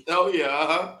ID? Oh, yeah.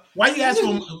 Uh-huh. Why you ask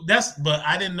for but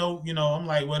I didn't know, I'm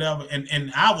like, whatever.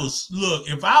 And I was, look,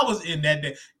 if I was in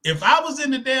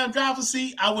the damn driver's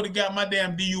seat, I would have got my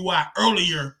damn DUI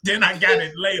earlier than I got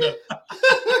it later.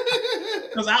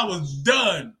 Because I was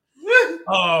done.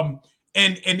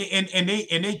 And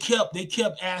they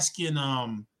kept asking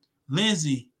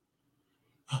Lindsay,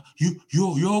 you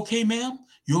okay, ma'am?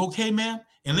 You okay, ma'am?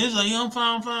 And Lindsay's like, yeah, I'm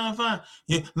fine.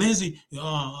 Yeah, Lindsay,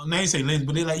 now they say Lindsay,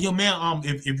 but they're like, yo, man,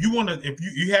 if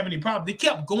you have any problem, they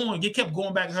kept going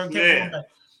back to her, going back.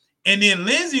 And then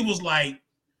Lindsay was like,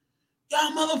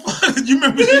 y'all motherfuckers, you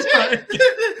remember this?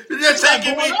 They're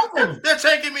taking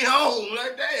me home.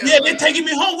 Like, damn. Yeah, they're taking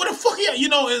me home. What the fuck? Yeah,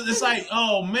 it's like,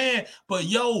 oh man. But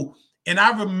yo, and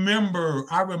I remember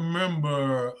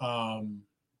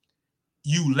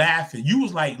you laughing. You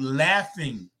was like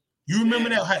laughing. You remember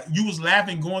that? How you was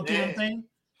laughing going through them thing?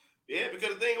 Yeah,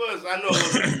 because the thing was, I know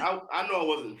I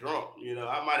wasn't drunk.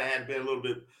 I might have been a little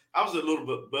bit. I was a little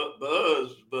bit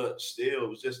buzzed, but still, it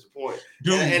was just the point.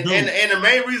 Dude, and the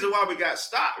main reason why we got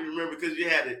stopped, you remember, because you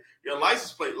had your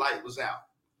license plate light was out.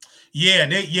 Yeah,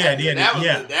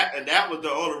 that was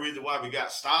the only reason why we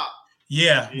got stopped.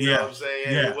 Yeah, you know what I'm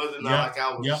saying. Yeah, it wasn't like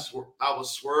I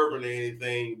was swerving or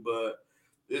anything, but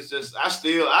it's just I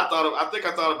think I thought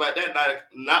about that night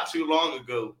not too long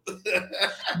ago.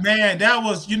 Man, that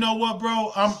was, you know what,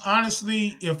 bro? I'm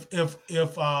honestly, if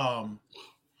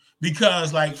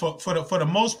because like for the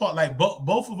most part, like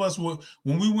both of us would,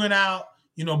 when we went out,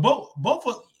 you know, both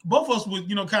of us would,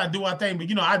 you know, kind of do our thing, but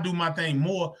you know, I do my thing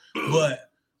more,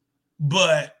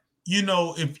 but you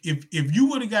know, if you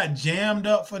would have got jammed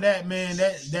up for that, man,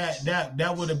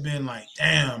 that would have been like,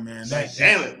 damn, man,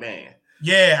 damn it, man.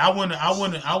 Yeah, I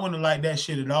wouldn't like that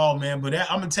shit at all, man. But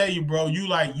I'm gonna tell you, bro, you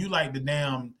like the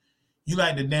damn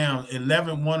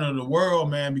 11th one of the world,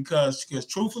 man. Because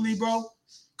truthfully, bro,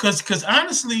 because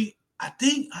honestly, I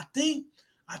think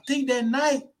that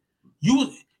night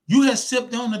you had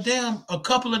sipped on a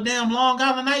couple of damn Long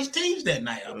Island iced teas that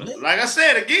night, I believe. Like I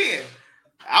said again,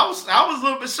 I was a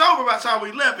little bit sober by the time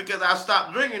we left because I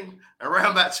stopped drinking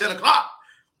around about 10 o'clock.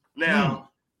 Now.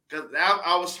 Because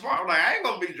I was smart. Like, I ain't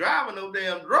going to be driving no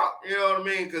damn drunk. You know what I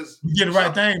mean? Because you did the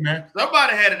right thing, man.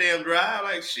 Somebody had a damn drive.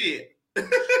 Like, shit. You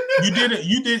did the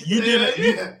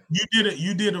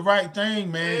right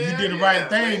thing, man. You did the right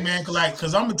thing, man.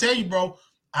 Because I'm going to tell you, bro,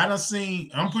 I'm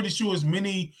pretty sure as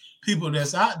many people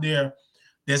that's out there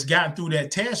that's gotten through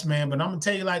that test, man. But I'm going to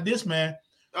tell you like this, man.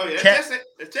 Oh, yeah.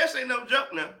 The test ain't no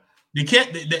joke now.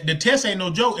 The test ain't no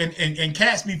joke. And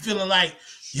cats be feeling like,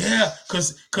 yeah,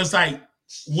 because like,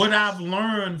 what I've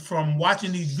learned from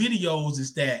watching these videos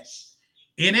is that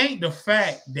it ain't the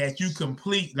fact that you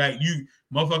complete, like you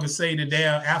motherfuckers say the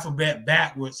damn alphabet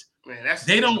backwards. Man, I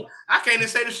can't even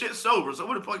say the shit sober. So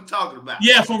what the fuck you talking about?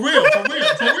 Yeah, for real.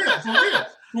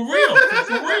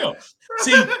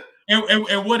 See,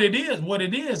 and what it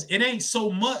is, it ain't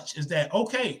so much as that,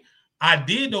 okay, I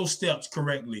did those steps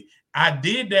correctly. I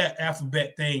did that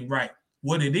alphabet thing right.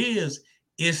 What it is,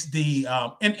 it's the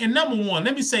and number one,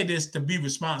 let me say this to be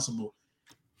responsible.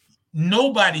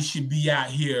 Nobody should be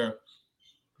out here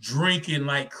drinking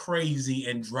like crazy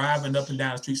and driving up and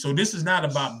down the street. So this is not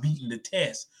about beating the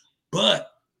test. But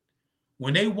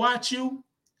when they watch you,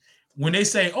 when they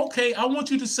say, okay, I want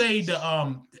you to say the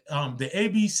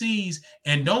ABCs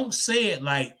and don't say it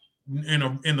like in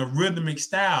a rhythmic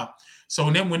style. So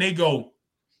then when they go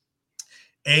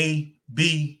A,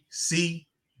 B, C,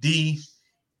 D,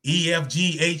 E, F,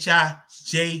 G, H, I,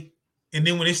 J, and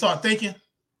then when they start thinking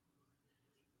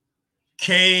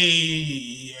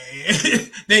K,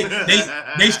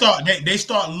 they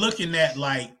start looking at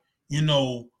like, you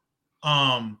know,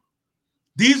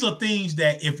 these are things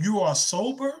that if you are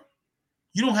sober,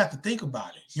 you don't have to think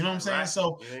about it. You know what I'm saying?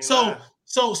 Right.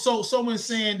 So when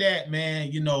saying that,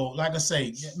 man, you know, like I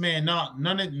say, man,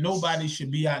 nobody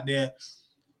should be out there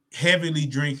heavily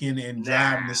drinking and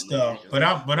driving and stuff. Man. But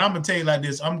I'm gonna tell you like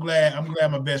this. I'm glad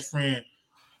my best friend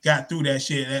got through that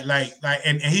shit. Like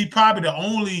and he's probably the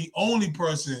only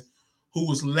person who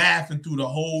was laughing through the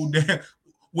whole damn.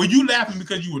 Were you laughing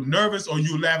because you were nervous or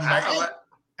you were laughing like, hey,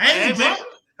 I ain't drunk?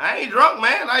 I ain't drunk,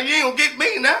 man. Like, you ain't gonna get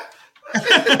me now.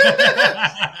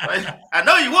 I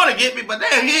know you want to get me, but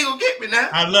damn, you ain't gonna get me now.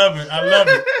 I love it,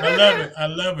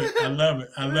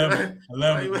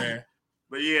 man.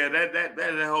 But yeah,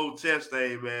 that whole test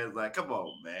thing, man, is like, come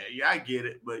on, man. Yeah, I get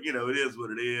it, but you know, it is what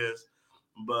it is.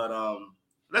 But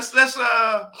let's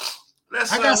I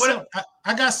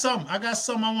got something I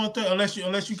want to throw,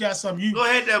 unless you got something. You go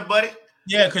ahead there, buddy.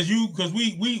 Yeah, because we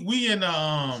in the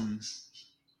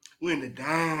we're in the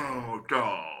down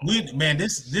dog. This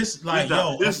like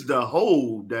this is the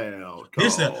hold down.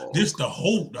 This the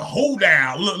hold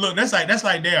down. Look, that's like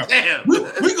there. Damn. We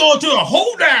going to the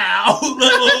hold down.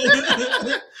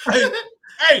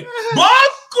 hey,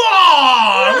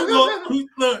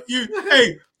 look,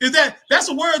 hey, that's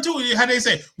a word too. How they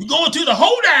say we going to the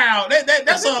hold down.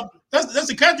 That's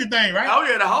a country thing, right? Oh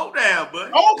yeah, the hold down,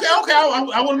 buddy. Okay.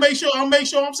 I want to make sure. I'm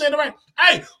saying it right.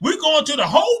 Hey, we're going to the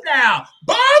hold down.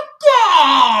 By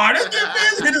God, let's get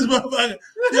busy with this motherfucker.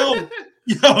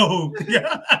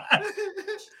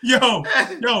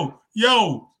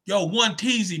 Yo, one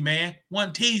teasy, man.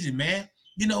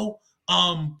 You know,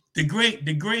 the great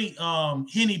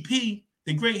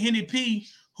Henny P,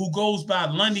 who goes by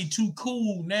Lundy Too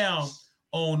Cool now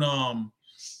on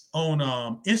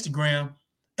Instagram.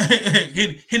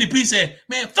 Henny P said,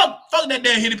 man, fuck that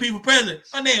damn Henny P for president.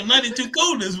 My name Lundy Too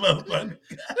Cool, this motherfucker.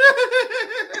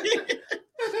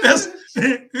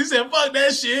 He said, fuck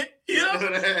that shit. You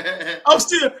know? I'm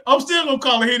still gonna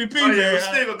call her Henny P, man. Yeah, I'm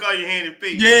still gonna call you Henny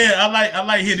P. Yeah, I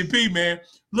like Henny P, man.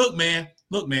 Look, man.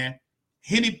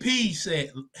 Henny P,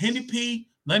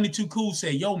 Lundy Too Cool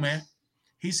said, yo, man.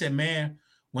 He said, man,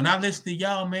 when I listen to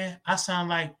y'all, man, I sound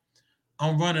like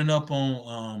I'm running up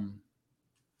on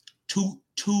two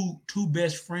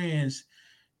best friends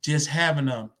just having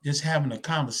a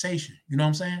conversation. You know what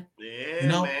I'm saying?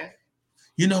 Yeah, man.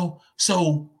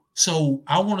 So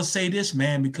I want to say this,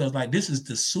 man, because like this is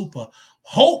the super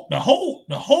hold down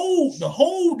talk.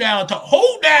 Hold down talk.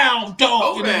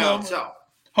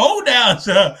 Hold down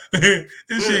talk.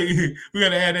 This shit, we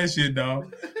gotta add that shit,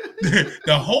 dog.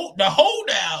 the hold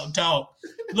down talk.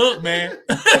 Look, man.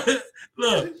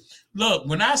 Look,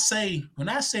 when I say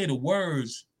the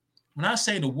words,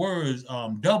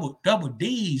 double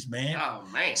D's, man. Oh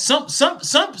man. Some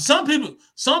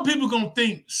people gonna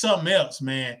think something else,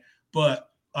 man. But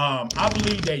I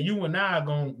believe that you and I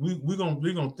are we're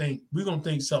gonna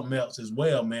think something else as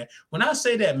well, man. When I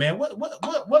say that, man,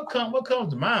 what comes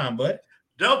to mind, bud?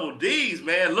 Double D's,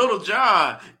 man. Little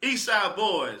John, East Side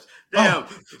Boys. Damn,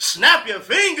 snap your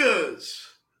fingers.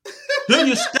 Do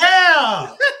you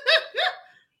stab?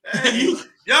 Hey,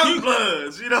 Young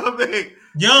Bloods, you know what I mean?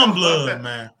 Young Blood,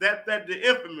 man. That the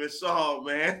infamous song,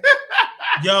 man.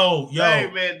 yo. Hey,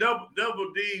 man,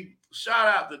 Double D. Shout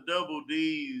out to Double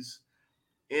D's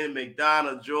in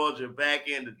McDonough, Georgia. Back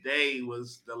in the day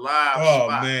was the live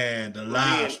spot. Oh man, the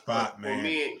live spot, man. For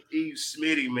me and Eve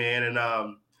Smitty, man, and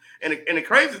the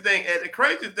crazy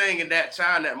thing in that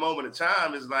time, that moment of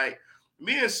time, is like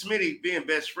me and Smitty being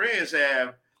best friends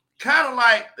have kind of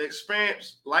like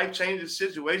experienced life-changing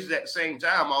situations at the same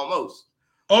time, almost.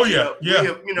 Oh yeah,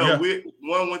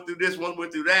 one went through this, one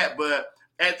went through that, but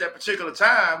at that particular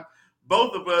time,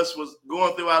 both of us was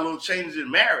going through our little changes in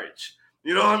marriage.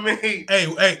 You know what I mean? Hey,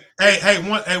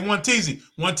 one teasy.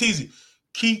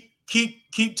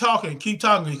 Keep talking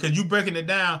because you breaking it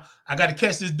down. I got to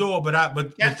catch this door, but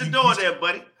catch the door there,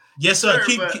 buddy. Yes, sir.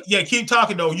 Keep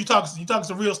talking though. You talking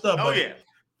some real stuff. Oh buddy. Yeah.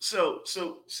 So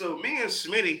me and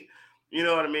Smitty, you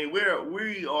know what I mean?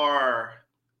 We are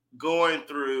going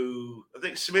through. I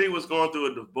think Smitty was going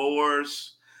through a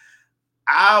divorce.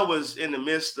 I was in the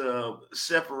midst of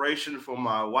separation from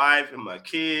my wife and my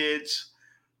kids.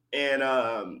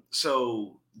 And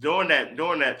so during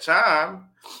that time,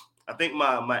 I think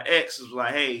my ex was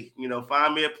like, hey, you know,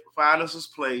 find us this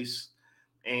place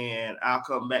and I'll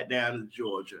come back down to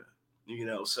Georgia, you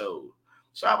know. So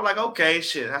I was like, okay,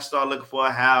 shit. I started looking for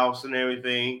a house and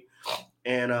everything.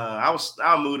 And I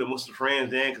moved in with some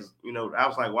friends then because, you know, I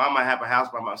was like, why am I have a house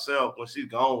by myself when she's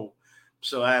gone?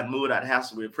 So I had moved out of the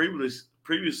house that we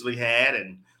previously had,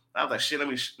 and I was like, shit, let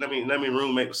me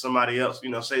roommate with somebody else, you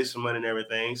know, save some money and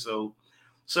everything. So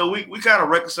we kind of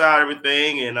reconciled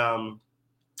everything, and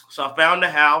so I found the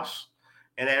house,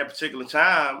 and at a particular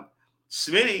time,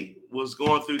 Smitty was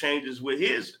going through changes with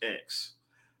his ex.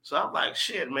 So I'm like,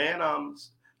 shit, man.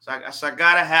 So I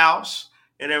got a house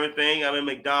and everything. I'm in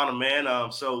McDonough,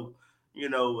 man. So you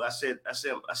know, I said,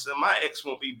 my ex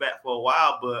won't be back for a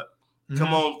while, but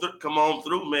come on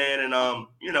through, man, and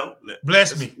you know,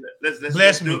 let's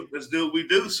do what we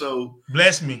do. So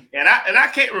bless me. And I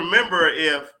can't remember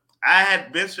if I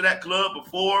had been to that club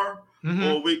before,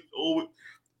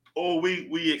 or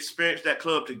we experienced that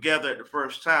club together at the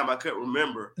first time. I couldn't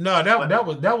remember. No,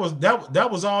 that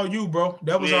was all you, bro.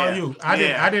 That was all you. I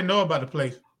didn't know about the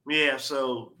place. Yeah,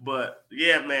 so, but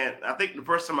yeah, man, I think the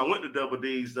first time I went to Double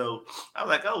D's, though, I was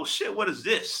like, oh shit, what is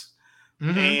this?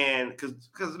 And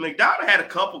because McDonough had a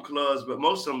couple clubs, but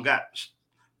most of them got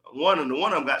one of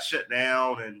them got shut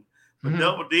down, but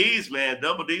Double D's, man,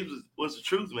 was the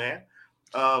truth, man.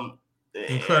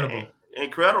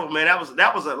 Incredible, man. That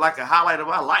was like a highlight of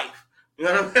my life. You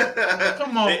know what I mean?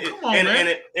 Come on,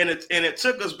 man. And it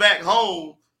took us back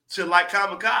home to like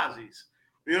kamikazes.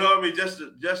 You know what I mean? Just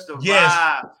a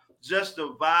vibe, just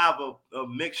a vibe of a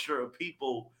mixture of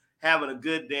people having a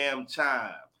good damn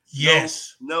time.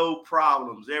 Yes. No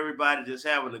problems. Everybody just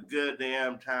having a good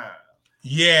damn time.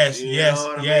 Yes.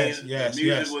 The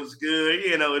music was good.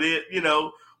 You know, you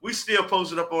know, we still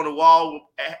posted up on the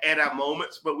wall at our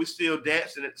moments, but we still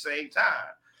dancing at the same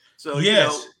time. So, you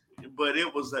know, but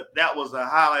that was a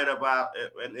highlight about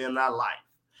in our life.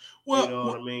 Well, you know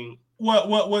what I mean?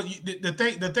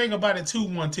 The thing about it too,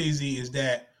 one TZ, is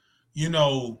that, you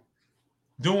know,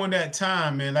 during that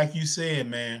time, man, like you said,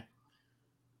 man,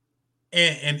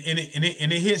 and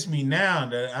it hits me now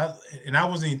that I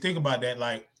wasn't even thinking about that.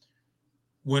 Like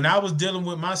when I was dealing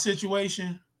with my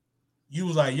situation, you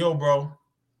was like, yo, bro,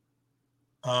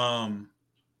 I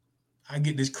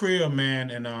get this crib,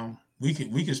 man, and we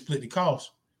could split the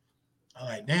cost. I'm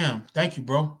like, damn, thank you,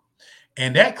 bro.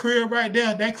 And that crib right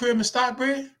there, that crib in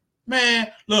Stockbridge, Man,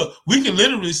 look, we can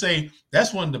literally say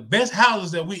that's one of the best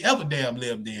houses that we ever damn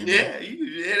lived in. Yeah,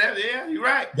 you're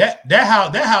right.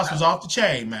 That house was off the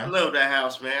chain, man. I love that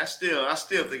house, man. I still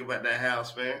think about that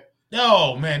house, man.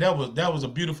 Oh man, that was a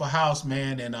beautiful house,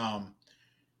 man. And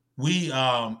we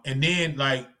and then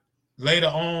like later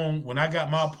on when I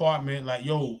got my apartment, like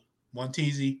yo, one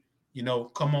TZ, you know,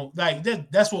 come on, like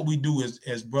that's what we do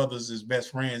as brothers, as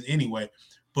best friends anyway.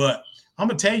 But I'm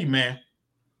gonna tell you, man.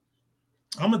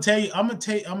 I'm gonna tell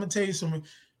you some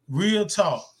real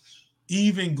talk.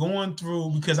 Even going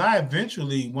through, because I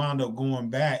eventually wound up going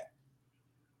back.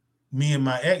 Me and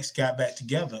my ex got back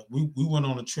together. We went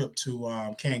on a trip to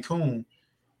Cancun,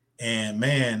 and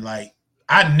man, like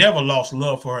I never lost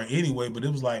love for her anyway. But it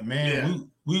was like,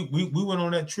 man, we went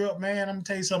on that trip, man. I'm gonna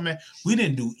tell you something, man. We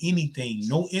didn't do anything,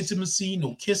 no intimacy,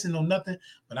 no kissing, no nothing.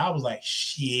 But I was like,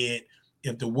 shit.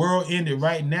 If the world ended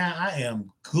right now, I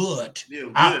am good. Yeah,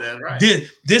 good, that's right.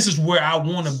 This is where I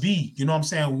want to be. You know what I'm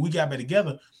saying? When we got back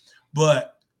together.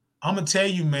 But I'm gonna tell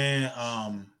you,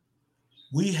 man,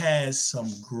 we had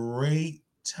some great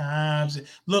times.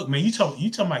 Look, man, you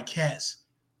talking about cats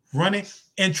running.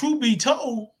 And truth be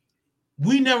told,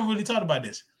 we never really talked about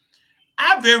this.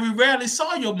 I very rarely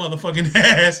saw your motherfucking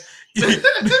ass.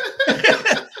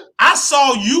 I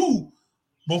saw you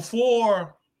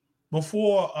before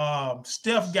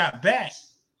Steph got back,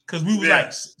 because we was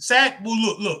like sad. Well,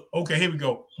 look. Okay, here we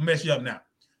go. I'll mess you up now.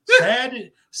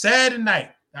 Saturday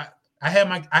night, I had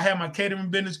my catering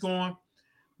business going.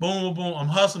 Boom, boom. I'm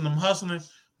hustling.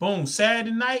 Boom.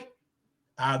 Saturday night,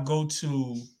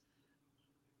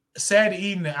 Saturday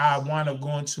evening, I wound up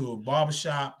going to a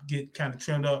barbershop, get kind of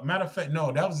trimmed up. Matter of fact,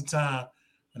 no, that was the time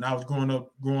when I was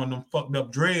growing them fucked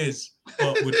up dreads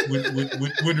up with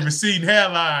the receding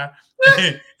hairline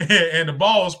and the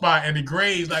bald spot and the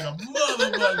grays like a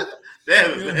motherfucker.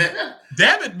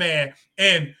 Damn it, man.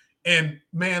 And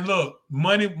man, look,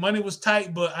 money was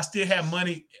tight, but I still had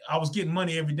money. I was getting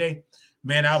money every day.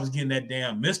 Man, I was getting that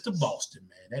damn Mr. Boston,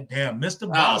 man. That damn Mr.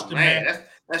 Boston, man.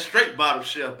 That's straight bottom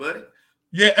shelf, buddy.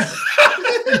 Yeah.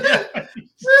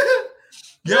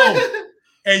 Yo,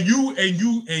 and you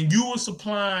were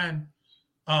supplying.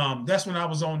 That's when I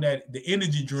was on the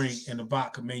energy drink and the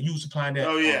vodka, man. You were supplying that.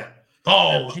 Oh yeah.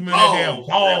 Balls. You remember that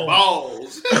damn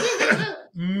balls?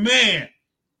 Man.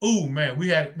 Ooh, man. We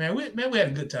had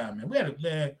a good time, man. We had a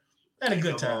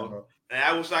good time, bro. Man,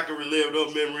 I wish I could relive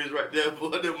those memories right there for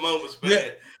them moments, man. Yeah.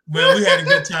 Well, we had a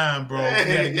good time, bro. We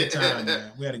had a good time,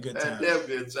 man. We had a good time. Damn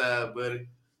good time, buddy.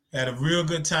 Had a real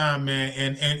good time,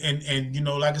 man. And you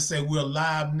know, like I said, we're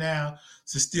alive now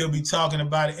to still be talking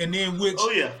about it. And then which,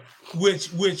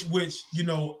 you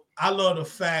know, I love the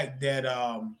fact that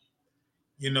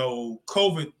you know,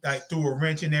 COVID like threw a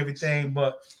wrench in everything,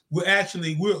 but we're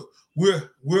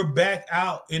back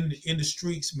out in the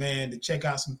streets, man, to check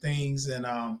out some things. And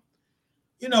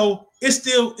you know, it's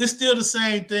still the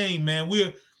same thing, man.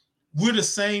 We're the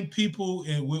same people,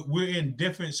 and we're in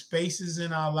different spaces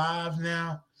in our lives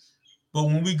now. But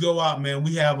when we go out, man,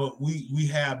 we have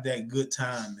that good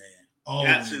time, man. Always.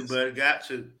 Got to, buddy. Got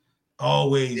to.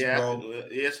 Always, bro.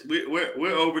 Yes,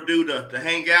 we're overdue to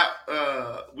hang out.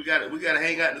 We got to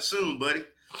hang out soon, buddy.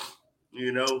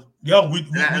 You know. Yo,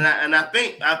 I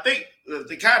think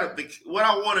the kind of what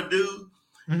I want to do.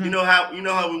 Mm-hmm. You know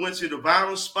how we went to the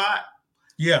vinyl spot.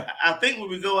 Yeah. I think when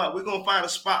we go out, we're gonna find a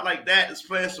spot like that that's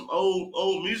playing some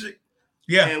old music.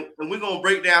 Yeah. And we're gonna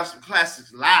break down some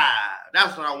classics live.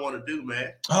 That's what I want to do,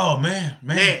 man. Oh man.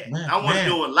 I want to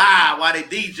do it live while they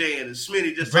DJing and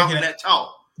Smitty just talking that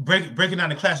talk. Breaking down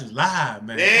the classics live,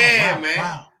 man. Yeah, wow, man.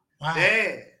 Wow.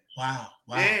 Yeah. Wow.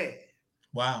 Yeah.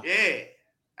 Wow. Yeah.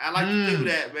 I like to do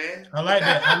that, man. I like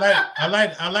that.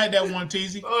 I like that one,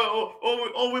 TZ.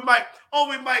 Or we might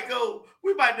go.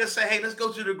 We might just say, hey, let's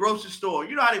go to the grocery store.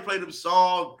 You know how they play them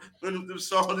songs in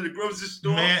the grocery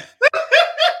store. Man,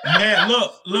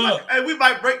 look. Hey, we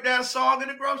might break down a song in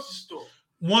the grocery store.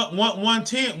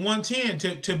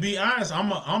 110. To be honest, I'm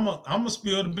gonna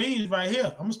spill the beans right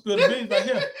here. I'm gonna spill the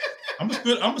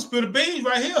beans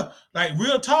right here. Like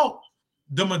real talk,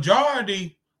 the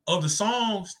majority of the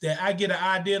songs that I get an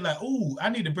idea like, ooh, I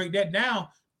need to break that down.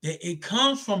 That it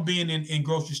comes from being in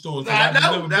grocery stores. I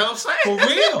know. That's what I'm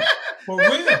saying. For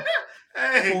real.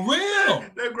 Hey, for real.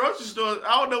 The grocery store.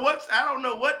 I don't know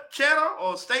what channel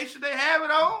or station they have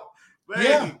it on. But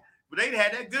yeah. But they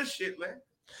had that good shit, man.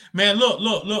 Man,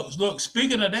 look.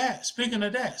 Speaking of that,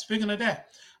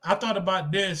 I thought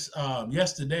about this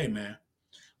yesterday, man.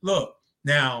 Look,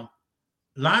 now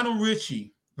Lionel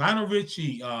Richie,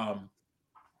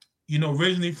 you know,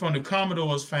 originally from the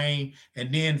Commodores fame,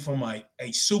 and then from a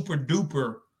super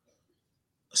duper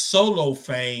solo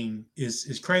fame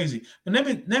is crazy. But let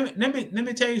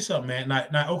me tell you something, man.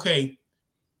 Now, okay,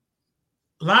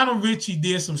 Lionel Richie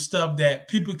did some stuff that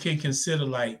people can consider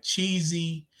like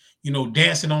cheesy,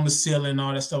 dancing on the ceiling,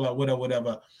 all that stuff, like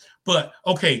whatever. But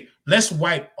okay, let's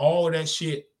wipe all that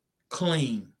shit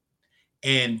clean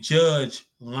and judge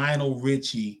Lionel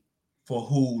Richie for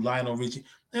who Lionel Richie.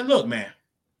 And look, man,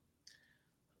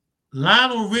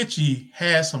 Lionel Richie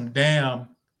has some damn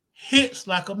hits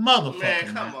like a motherfucker.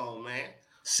 Man, come on, man.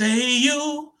 Say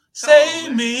you, say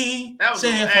on, me. That was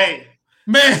hey,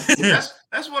 man.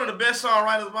 That's one of the best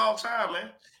songwriters of all time, man.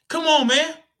 Come on,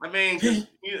 man. I mean, you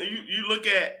look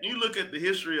at the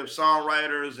history of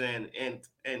songwriters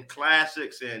and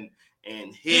classics and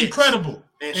hits. Incredible.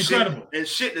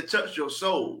 Shit that touched your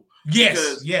soul.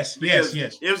 Yes.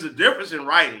 It was a difference in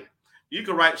writing. You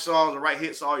can write songs and write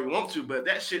hits all you want to, but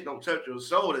that shit don't touch your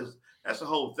soul. That's the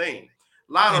whole thing.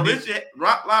 Lionel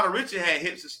Richie had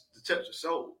hits to touch your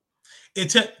soul.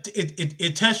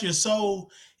 It touched your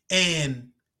soul, and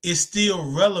it's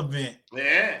still relevant.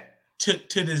 Yeah. To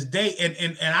this day,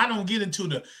 and I don't get into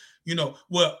the,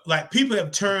 like people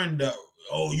have turned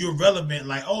you're relevant,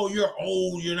 like, oh, you're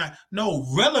old, you're not. No,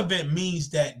 relevant means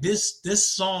that this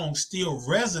song still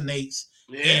resonates.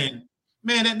 Yeah. And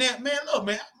man, look,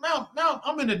 man, now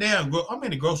I'm in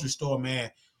the grocery store, man.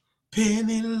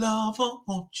 Penny lover,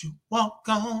 won't you walk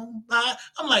on by?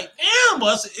 I'm like, damn,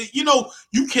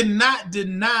 you cannot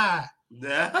deny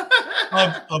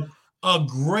a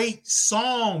great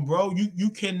song, bro. You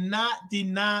cannot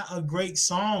deny a great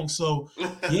song. So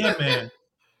yeah,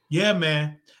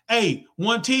 man. Hey,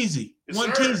 one teasy.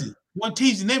 Let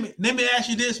me ask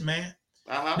you this, man.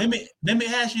 Uh-huh. Let me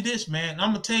ask you this, man.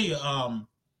 I'm gonna tell you.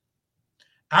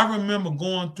 I remember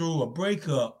going through a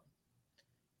breakup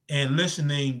and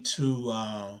listening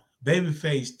to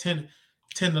Babyface,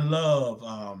 Tender Love,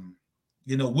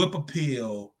 Whip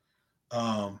Appeal.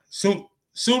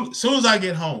 Soon as I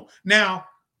get home. Now,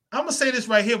 I'm gonna say this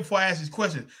right here before I ask this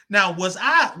question. Now, was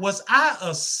I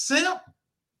a simp?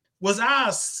 Was I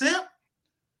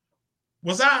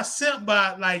a simp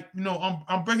by, like,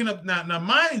 I'm breaking up now? Now,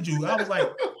 mind you, I was like,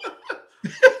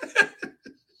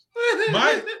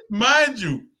 mind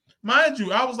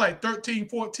you, I was like 13,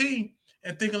 14,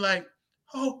 and thinking like,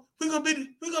 oh, we're gonna be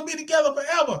together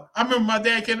forever. I remember my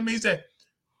dad came to me and said,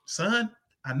 son,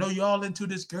 I know you're all into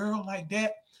this girl like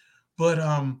that, but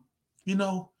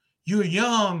you're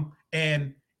young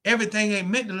and everything ain't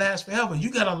meant to last forever.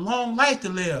 You got a long life to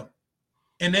live.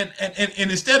 And then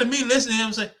and instead of me listening to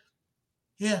him say,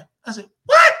 yeah, I said,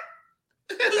 what?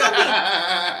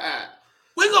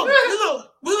 We're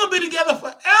gonna be together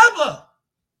forever.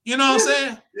 You know what I'm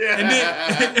saying? Yeah.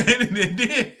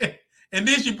 And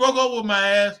then she broke up with my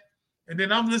ass, and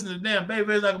then I'm listening to damn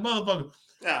Babyface like a motherfucker.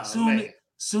 Oh,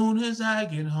 soon as I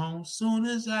get home,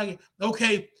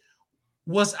 okay.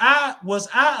 Was I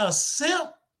a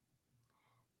simp,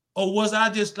 or was I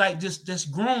just like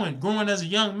just growing as a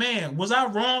young man? Was I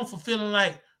wrong for feeling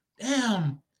like,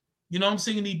 damn, I'm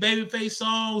singing these Babyface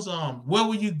songs, Where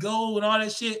Will You Go and all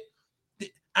that shit?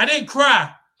 I didn't cry,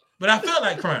 but I felt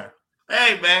like crying.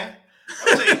 Hey, man,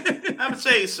 I'm gonna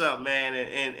tell you something, man,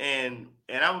 and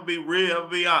I'm gonna be real. I'm gonna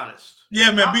be honest.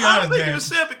 Yeah, man, be honest, man. I think it's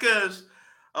because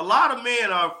a lot of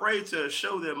men are afraid to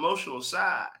show their emotional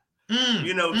side.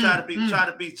 Try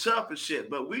to be tough and shit.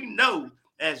 But we know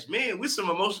as men, there's some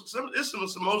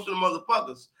emotional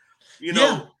motherfuckers. You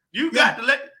got to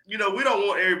let we don't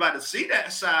want everybody to see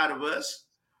that side of us.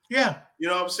 Yeah. You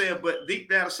know what I'm saying? But deep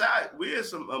down inside, we're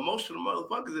some emotional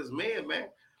motherfuckers as men, man.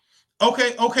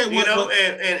 Okay. And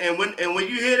when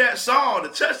you hear that song, the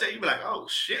touch that, you be like, oh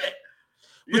shit.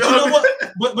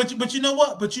 But you know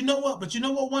what? But you know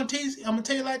what? One tease, I'm gonna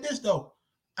tell you like this though.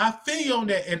 I feel you on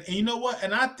that, and you know what?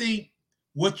 And I think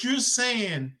what you're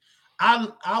saying, I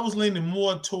was leaning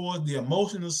more towards the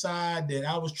emotional side, that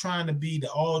I was trying to be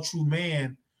the all true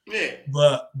man. Yeah.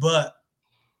 But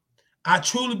I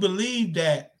truly believe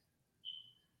that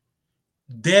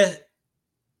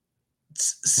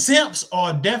simps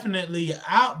are definitely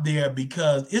out there,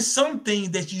 because it's some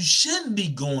things that you shouldn't be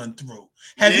going through.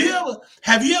 Have you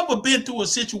ever been through a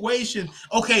situation?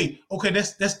 Okay,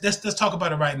 let's talk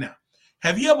about it right now.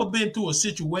 Have you ever been through a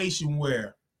situation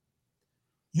where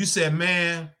you said,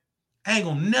 man, I ain't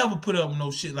gonna never put up with no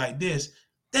shit like this.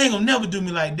 They ain't gonna never do me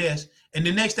like this. And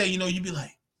the next day, you be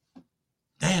like,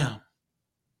 damn,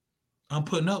 I'm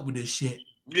putting up with this shit.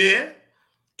 Yeah.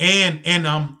 And I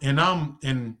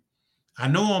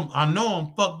know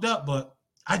I'm fucked up, but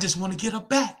I just want to get her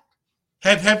back.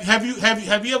 Have you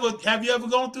ever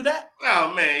gone through that?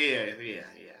 Oh man, yeah.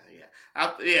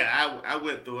 I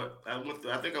went through it.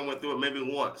 I think I went through it maybe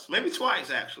once, maybe twice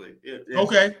actually.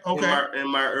 Okay. In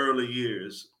my early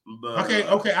years, but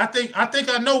Okay. I think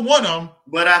I know one of them.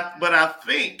 But I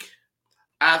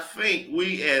think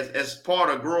we as part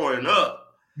of growing up,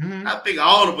 Mm-hmm. I think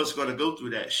all of us gonna go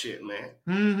through that shit, man.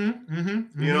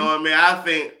 You know what I mean?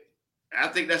 I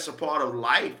think that's a part of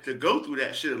life to go through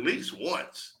that shit at least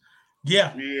once.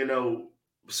 Yeah. You know,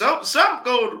 some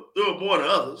go through it more than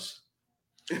others.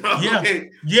 You know what I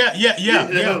mean?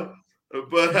 Yeah.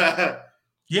 But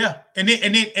yeah, and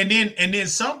then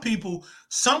some people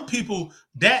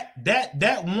that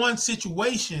one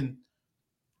situation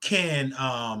can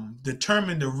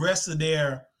determine the rest of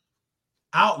their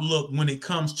outlook when it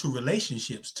comes to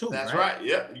relationships too. That's right.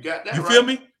 Yep, you got that. You right. feel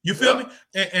me? You feel me?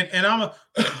 And I'm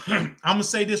gonna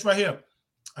say this right here.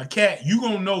 A cat, you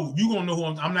gonna know who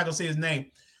I'm not gonna say his name.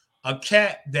 A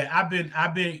cat that I've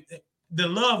been the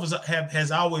love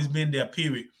has always been there,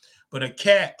 period. But a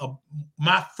cat,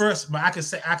 I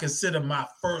consider my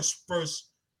first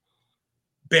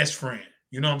best friend.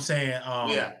 You know what I'm saying?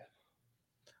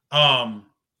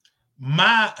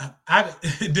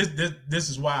 This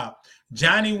is wild.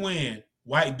 Johnny Wynn,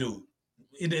 white dude.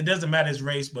 It doesn't matter his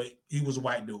race, but he was a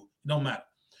white dude. It don't matter.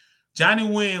 Johnny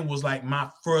Wynn was like my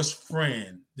first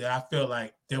friend that I felt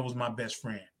like that was my best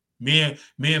friend. Me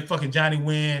and fucking Johnny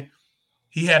Wynn,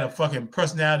 he had a fucking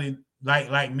personality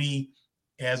like me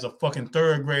as a fucking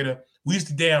third grader. We used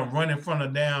to damn run in front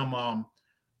of damn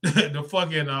the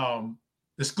fucking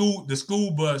the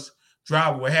school bus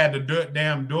driver had the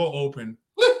damn door open,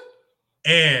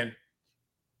 and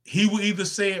he would either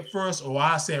say it first or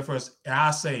I say it first. And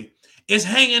I say, "It's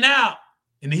hanging out."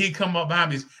 And then he'd come up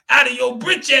behind me, "Out of your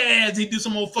bitch ass." He'd do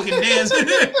some old fucking dance.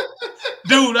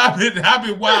 Dude, I've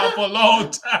been wild for a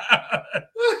long time.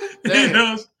 You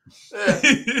know?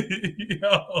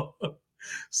 Yo.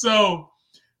 So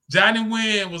Johnny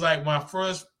Wynn was like my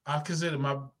first, I consider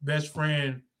my best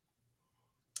friend.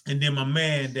 And then my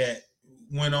man that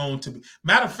went on to be,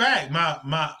 matter of fact,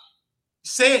 my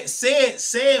said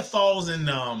falls in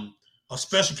a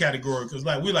special category because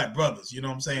like we're like brothers, you know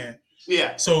what I'm saying?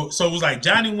 Yeah. So it was like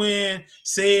Johnny Wynn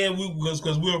said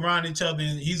because we were around each other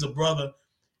and he's a brother.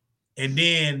 And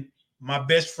then my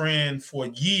best friend for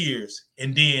years.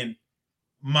 And then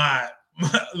my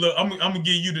look, I'm gonna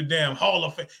give you the damn Hall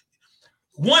of Fame.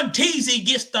 One TZ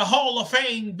gets the Hall of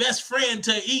Fame best friend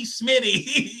to E.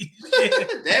 Smitty.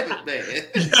 Damn it, man.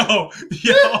 Yo.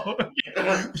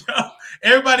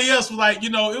 Everybody else was like,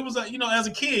 it was as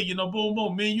a kid, boom,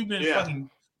 boom. Me and you been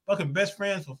fucking best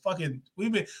friends for fucking.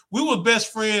 We were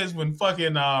best friends when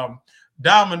fucking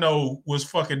Domino was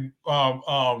fucking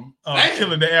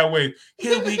killing the airwaves.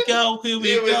 Here we go.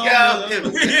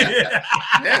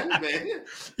 Damn, man.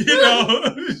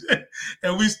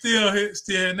 And we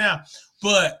still now.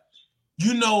 But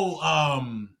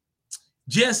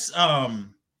just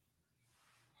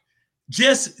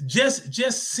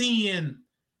seeing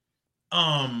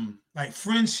like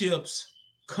friendships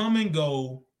come and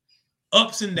go,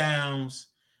 ups and downs,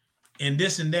 and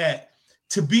this and that,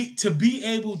 to be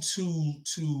able to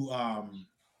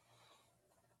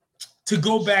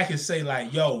go back and say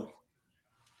like, yo.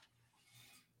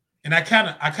 And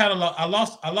I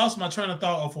lost my train of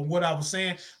thought from what I was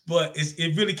saying, but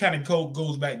it really kind of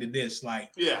goes back to this. Like,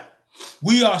 yeah,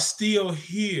 we are still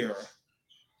here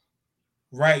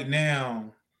right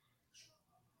now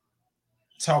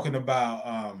talking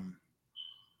about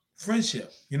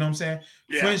friendship. You know what I'm saying?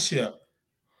 Yeah. Friendship,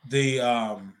 the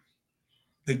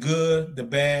good, the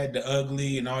bad, the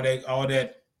ugly, and all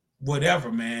that,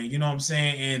 whatever, man. You know what I'm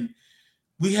saying? And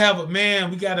we have a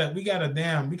we got a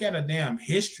damn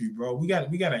history, bro. We got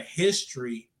a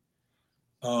history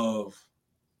of,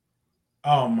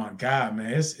 oh my God,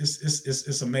 man.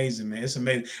 It's amazing, man. It's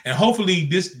amazing. And hopefully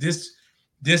this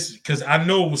because I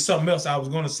know it was something else I was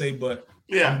gonna say, but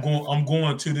yeah, I'm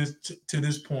going to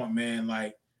this point, man.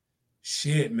 Like,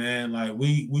 shit, man. Like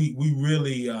we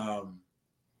really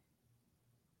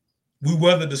we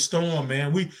weathered the storm,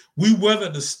 man. We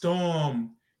weathered the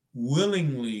storm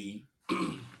willingly.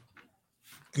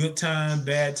 Good times,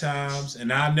 bad times,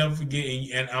 and I'll never forget,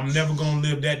 and I'm never gonna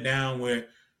live that down where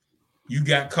you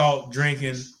got caught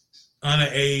drinking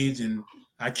underage, and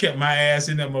I kept my ass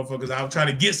in that motherfucker because I was trying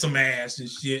to get some ass and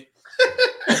shit.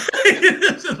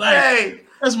 Like, hey,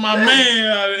 that's my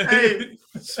man. Hey,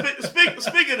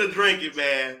 speaking of drinking,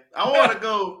 man, I want to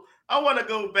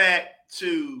go back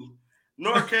to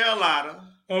North Carolina.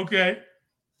 Okay.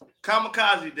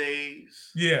 Kamikaze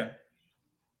days. Yeah.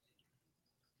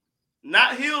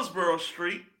 Not Hillsborough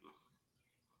Street.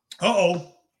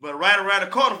 Uh-oh. But right around the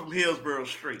corner from Hillsborough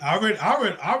Street. I read.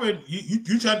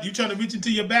 You trying to reach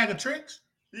into your bag of tricks?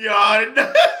 You already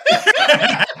know.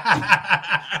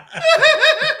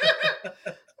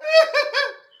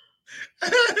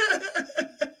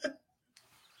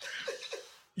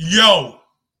 Yo,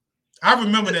 I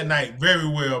remember that night very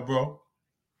well, bro.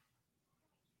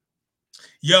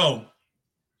 Yo,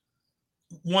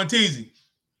 one teasy.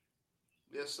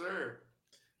 Yes, sir.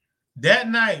 That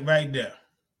night right there.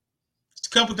 A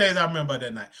couple things I remember about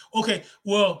that night. Okay,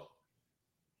 well,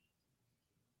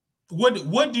 what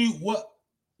do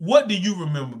you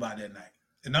remember about that night?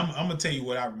 And I'm gonna tell you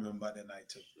what I remember about that night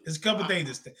too. There's a couple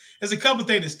things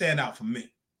that stand out for me.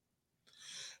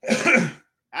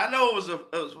 I know it was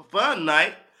a fun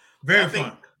night. Very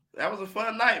fun. That was a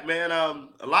fun night, man.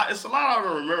 It's a lot I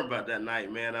don't remember about that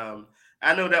night, man.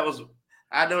 I know that was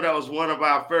one of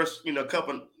our first,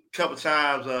 couple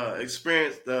times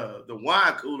experienced the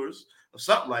wine coolers or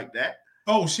something like that.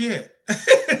 Oh shit.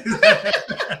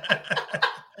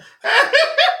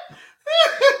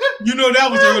 That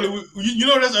was early.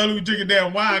 That's early we drinking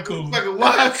damn wine coolers. Fucking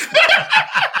wine.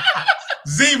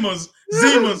 Zimas.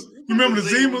 You remember the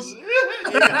Zimas?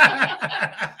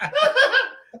 Yeah.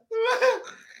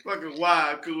 Fucking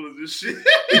wine coolers and shit.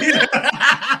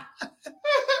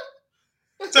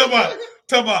 Talk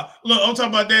about. Look, I'm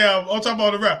talking about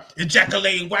the rap.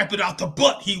 Ejaculate and wipe it out the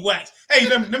butt. He waxed. Hey,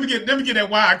 let me get that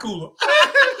wine cooler.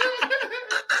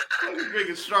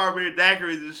 Drinking strawberry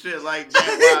daiquiris and shit like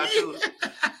that. Wine cooler.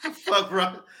 Fuck,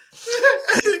 bro.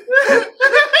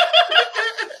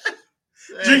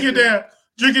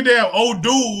 Drinking damn old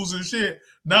duels and shit.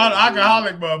 Not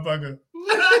alcoholic motherfucker.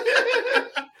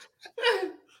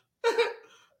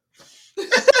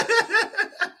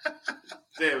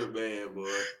 Damn it, man, boy.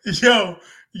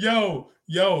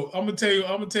 Yo, I'm gonna tell you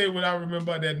what I remember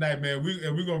about that night, man.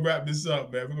 We're gonna wrap this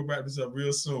up, man. We're gonna wrap this up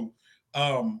real soon.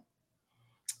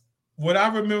 What I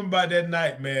remember about that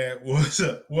night, man, was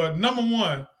number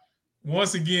one,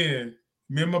 once again,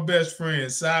 me and my best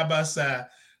friend side by side.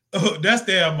 Oh, that's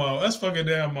fucking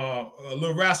damn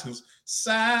Little Rascals.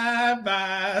 Side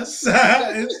by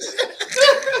side.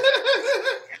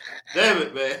 Damn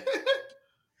it, man.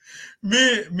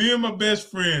 Me and my best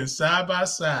friend side by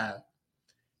side,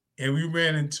 and we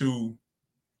ran into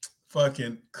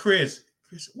fucking Chris.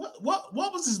 What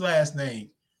was his last name?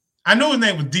 I know his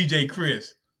name was DJ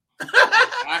Chris.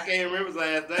 I can't remember his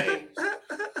last name.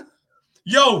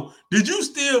 Yo, did you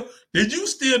steal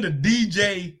the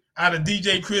DJ out of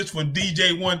DJ Chris for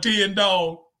DJ 110,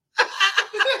 dog?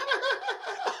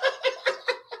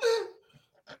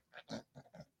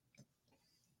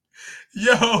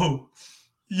 Yo,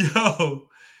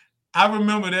 I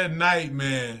remember that night,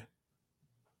 man.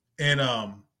 And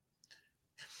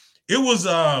it was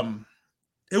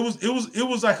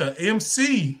like an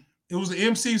MC. It was an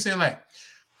MC saying like,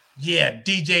 yeah,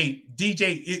 DJ,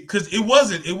 because it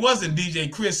wasn't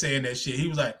DJ Chris saying that shit. He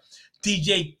was like,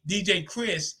 DJ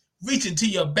Chris, reach into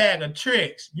your bag of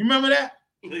tricks. You remember that?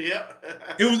 Yeah.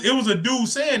 It was a dude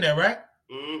saying that, right?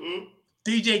 Mm-hmm.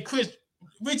 DJ Chris,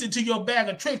 reach into your bag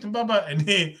of tricks and blah blah. And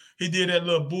then he did that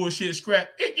little bullshit scrap.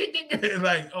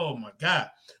 Like, oh my God.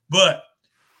 But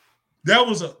that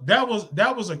was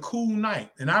a cool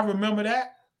night. And I remember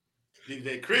that.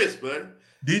 DJ Chris, buddy.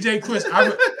 DJ Chris,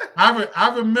 I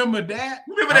remember that.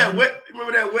 Remember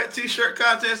that wet t-shirt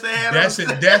contest they had? That's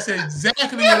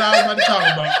exactly what I was about to talk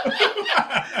about.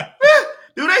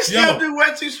 Do they still do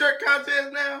wet t-shirt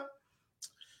contests now?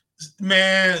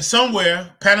 Man,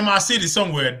 somewhere, Panama City,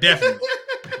 somewhere, definitely.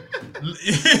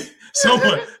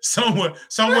 somewhere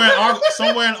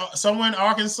in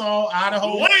Arkansas,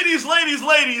 Idaho. Ladies,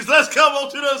 let's come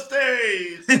onto the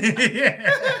stage.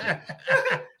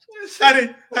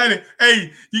 Honey,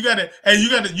 hey, you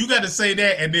gotta say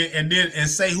that and then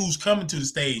say who's coming to the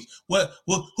stage.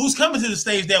 Who's coming to the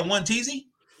stage? That one teasy?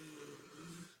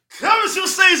 Coming to the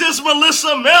stage is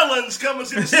Melissa Mellons coming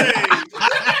to the stage.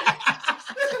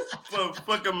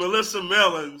 Fucking Melissa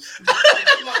Mellons.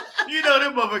 You know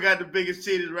that mother got the biggest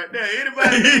titties right there.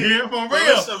 Anybody? Yeah, for real.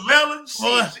 Melissa Mellons.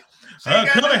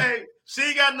 She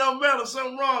ain't got no melon.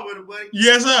 Something wrong with her, buddy.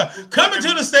 Yes, sir. Coming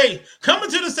to the stage,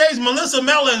 Melissa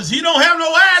Mellons. She don't have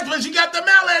no ass, but she got the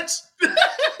melons.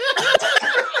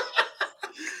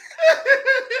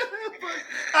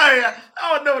 I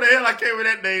don't know what the hell I came with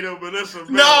that name though, Melissa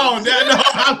Mellons. No, I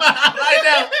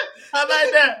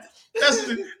like that.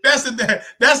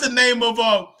 That's the name of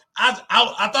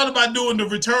I thought about doing the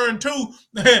return too.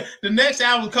 The next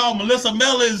album was called Melissa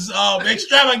Mellons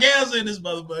Extravaganza in this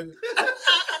motherfucker.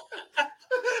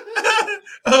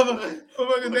 Oh,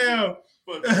 damn.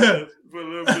 little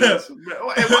melons.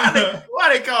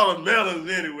 Why they call them melons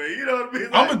anyway? You know what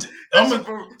I mean?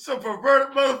 Some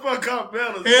perverted motherfucker called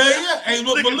melons. Yeah. Hey,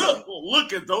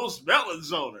 look at those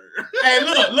melons on her. Hey,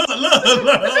 look.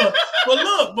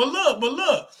 But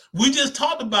look. We just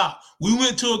talked about. We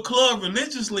went to a club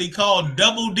religiously called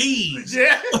Double D's.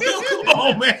 Yeah. Come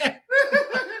on, man.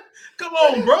 Come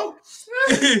on, bro.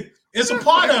 It's a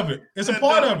part of it. It's a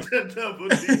part of it. Double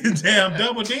D's. Damn,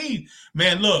 Double D's.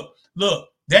 Man, look.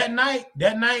 That night,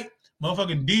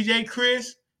 motherfucking DJ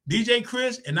Chris,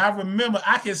 and I remember,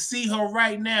 I can see her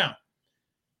right now.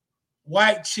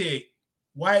 White chick.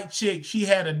 She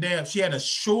had a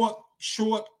short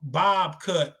bob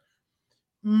cut.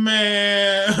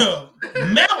 Man,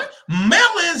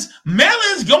 melons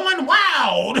going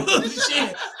wild.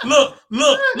 Shit. Look.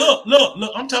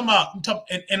 I'm talking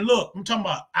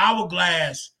about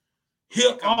hourglass.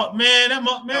 Hip hop, man.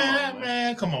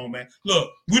 Come on, man.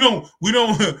 Look, we don't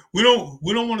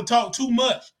want to talk too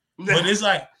much, but it's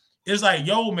like,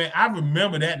 yo, man. I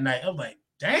remember that night. I was like,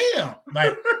 damn,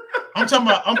 like I'm talking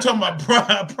about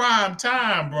prime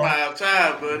time, bro. Prime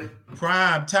time, buddy.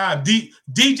 Prime time.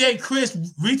 DJ Chris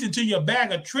reach into your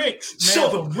bag of tricks, man.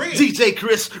 Show them, DJ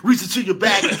Chris reach into your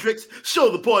bag of tricks.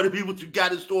 Show the party people what you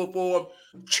got in store for them.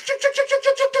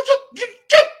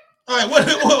 All right, what's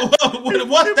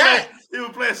that? He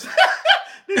was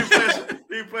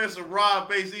playing some raw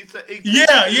bass.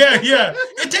 Yeah.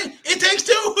 It takes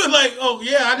two. Like, oh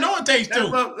yeah, I know it takes two.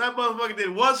 That motherfucker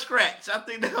did one scratch. I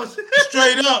think that was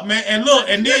straight up, man. And look,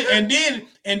 and then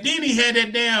he had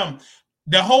that damn.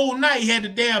 The whole night he had the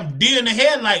damn deer in the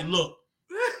headlight look.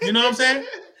 You know what I'm saying?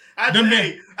 I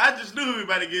just knew he was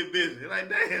about to get busy. Like,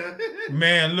 damn.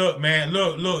 Man, look.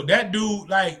 That dude,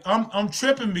 like, I'm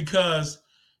tripping because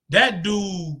that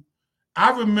dude,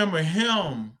 I remember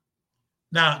him.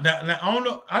 Now I don't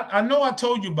know. I know I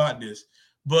told you about this,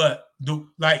 but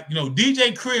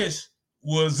DJ Chris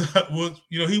was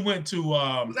he went to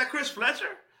was that Chris Fletcher?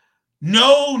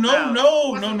 No.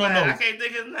 I can't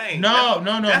think of his name. No.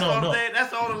 That's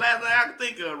the only last thing I can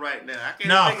think of right now. I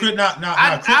can't. I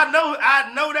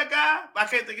know that guy, but I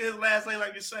can't think of his last name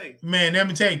like you say. Man, let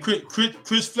me tell you,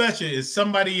 Chris Fletcher is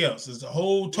somebody else. It's a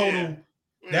whole total.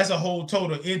 Yeah. That's a whole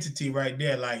total entity right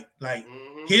there. Like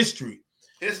history.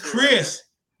 Chris,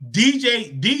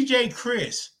 DJ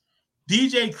Chris,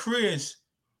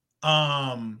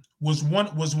 was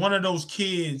one of those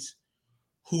kids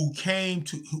who came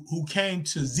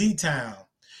to Z-Town.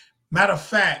 Matter of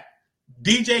fact,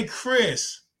 DJ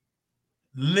Chris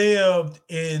lived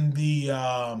in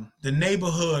the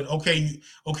neighborhood. Okay,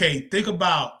 think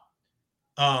about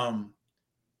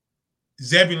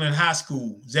Zebulon High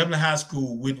School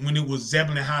when it was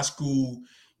Zebulon High School,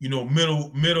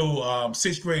 middle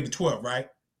 6th grade to 12th, right?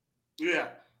 Yeah.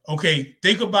 Okay,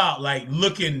 think about like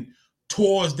looking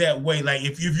towards that way. Like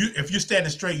if you're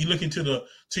standing straight, you're looking to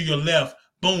your left.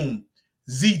 Boom,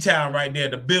 Z-Town right there,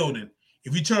 the building.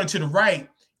 If you turn to the right,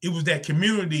 it was that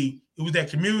community. It was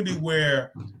that community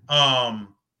where my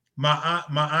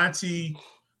auntie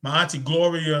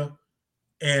Gloria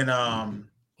and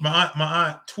my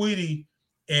aunt Tweety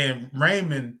and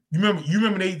Raymond. You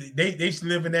remember they used to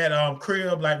live in that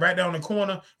crib like right down the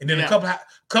corner, and then a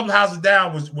couple houses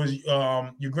down was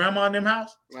your grandma and them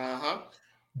house.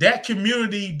 That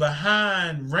community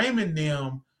behind Raymond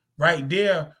them right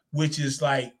there, which is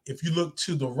like, if you look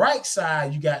to the right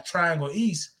side, you got Triangle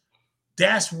East.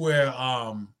 That's where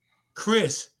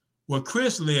Chris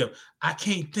lived. I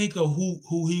can't think of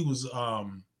who he was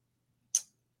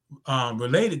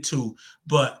related to,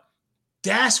 but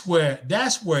that's where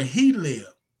he lived.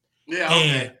 Yeah.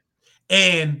 Okay.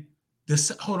 And the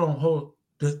side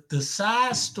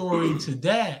story to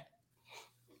that.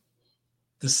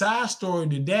 The side story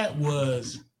to that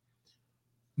was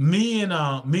me and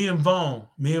Vaughn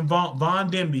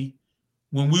Demby,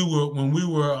 when we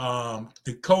were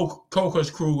the Cocos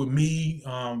crew with me,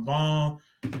 Vaughn,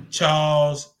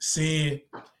 Charles, Sid,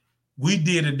 we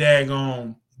did a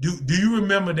daggone. Do you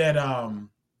remember that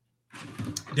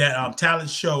talent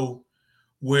show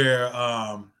where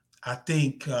I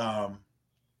think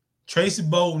Tracy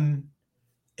Bolton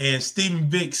and Stephen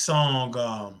Vick's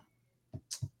song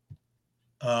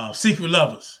Secret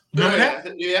Lovers. Remember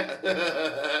that?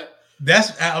 Yeah.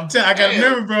 That's I gotta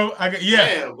remember, bro.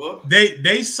 Damn, bro.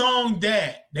 They sung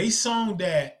that,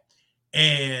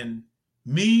 and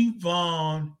me,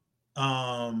 Vaughn,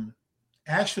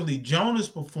 actually Jonas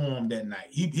performed that night.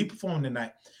 He performed that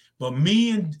night, but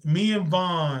me and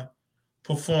Vaughn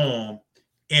performed.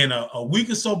 And a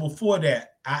week or so before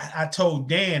that, I told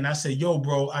Dan, I said, yo,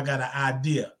 bro, I got an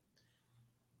idea.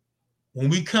 When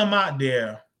we come out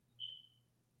there,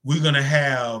 we're gonna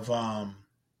have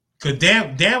because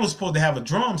Dan was supposed to have a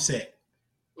drum set.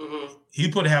 Mm-hmm. He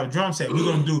supposed to have a drum set. We're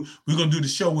gonna do the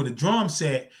show with a drum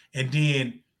set, and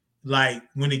then like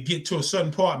when it get to a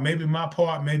certain part, maybe my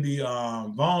part, maybe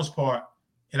Vaughn's part,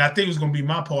 and I think it's gonna be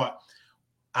my part.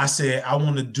 I said I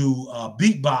want to do a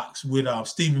beatbox with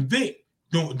Stephen Vick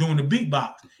doing the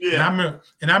beatbox. Yeah.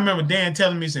 And I remember Dan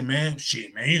telling me, "Say, man,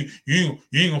 shit, man, you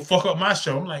ain't gonna fuck up my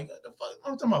show." I'm like, "What the fuck?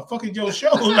 I'm talking about fucking your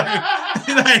show."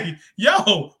 like,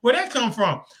 yo, where that come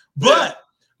from? But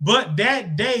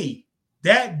that day,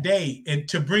 and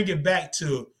to bring it back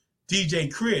to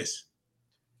DJ Chris,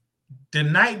 the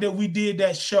night that we did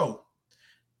that show,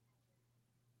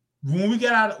 when we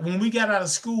got out of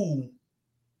school,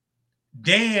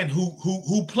 Dan,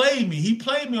 who played me, he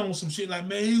played me on some shit like,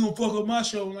 man, he gonna fuck up my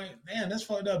show. I'm like, man, that's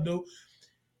fucked up, dude.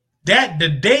 That the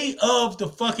day of the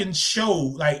fucking show,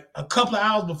 like a couple of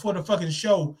hours before the fucking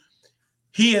show,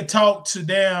 he had talked to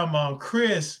damn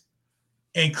Chris,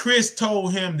 and Chris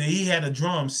told him that he had a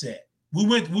drum set. We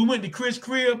went to Chris'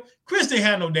 crib. Chris didn't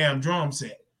have no damn drum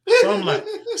set. So I'm like,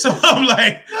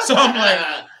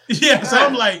 yeah. So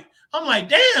I'm like,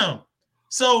 damn.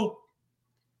 So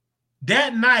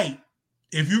that night,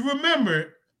 if you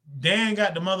remember, Dan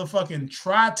got the motherfucking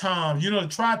tri-toms. You know the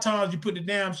tri-toms, you put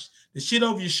the shit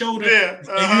over your shoulder, and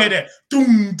you hear that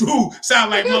doom doom.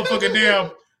 Sound like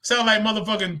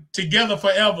motherfucking Together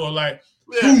Forever, like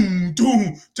doom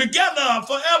doom together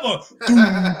forever.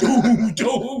 Doom doom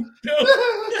doom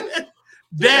doom.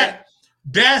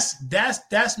 That's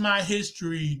my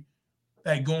history,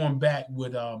 like going back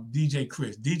with DJ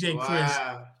Chris. Chris.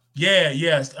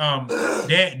 Yes.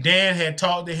 Dan had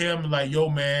talked to him like, yo,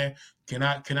 man, can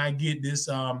I get this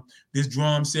this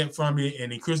drum set from you?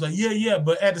 And then Chris like, yeah.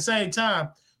 But at the same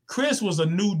time, Chris was a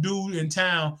new dude in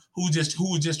town who was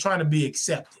just trying to be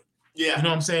accepted. Yeah. You know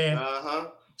what I'm saying?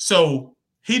 So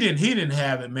he didn't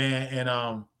have it, man. And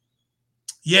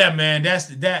yeah, man,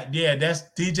 that's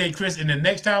DJ Chris. And the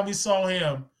next time we saw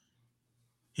him,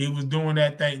 he was doing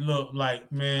that thing. Look, like,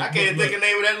 man, I can't think of the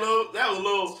name of that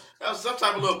was some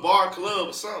type of little bar club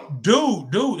or something.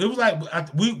 Dude, it was like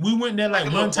we went there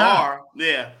like one time. Bar.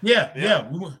 Yeah.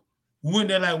 We went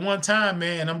there like one time,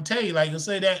 man. And I'm telling you, like, I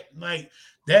say that, like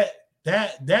that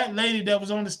lady that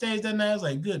was on the stage that night, I was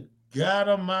like, good God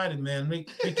Almighty, man, make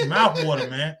your mouth water,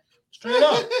 man. Straight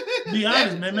up, be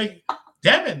honest, man.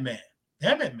 Damn it, man.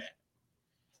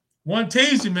 One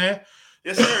tease you, man.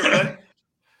 Yes, sir, man.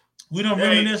 We don't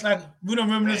remember this like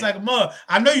a mug.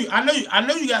 I know you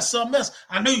got something else.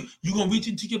 I know you gonna reach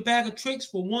into your bag of tricks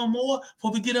for one more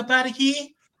before we get up out of here.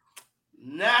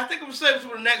 Nah, I think I'm saving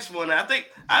for the next one. I think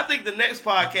the next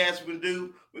podcast we're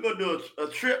gonna do a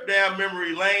trip down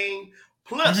memory lane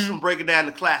plus some breaking down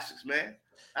the classics, man.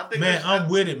 I think, man, I'm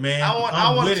with it, man.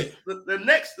 I want the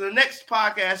next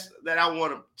podcast that I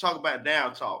want to talk about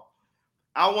Down Talk.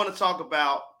 I want to talk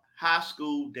about high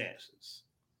school dances.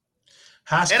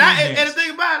 And the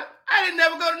thing about it, I didn't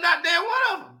never go to not damn one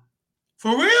of them.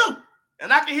 For real?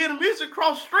 And I can hear the music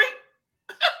across the street.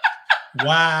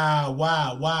 Wow.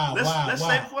 Let's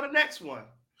save it for the next one.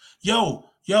 Yo.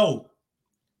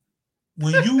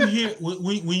 When you hear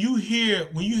when you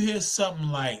hear something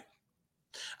like,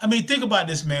 I mean, think about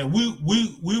this, man. We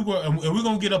were, and we're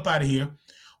gonna get up out of here.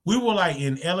 We were like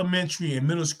in elementary and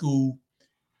middle school,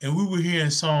 and we were hearing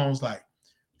songs like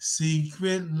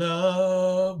 "Secret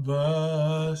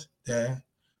Lovers."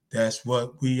 That's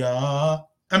what we are.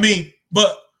 I mean,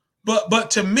 but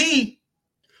to me,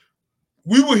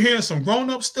 we were hearing some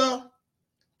grown-up stuff,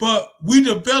 but we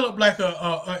developed like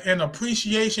an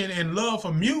appreciation and love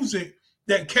for music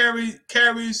that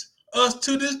carries us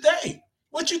to this day.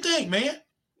 What you think, man?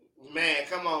 Man,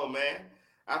 come on, man.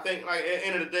 I think, like, at the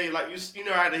end of the day, like, you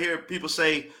know, I had to hear people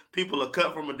say people are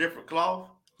cut from a different cloth.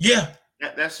 Yeah.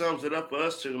 That sums it up for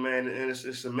us too, man. And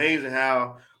it's amazing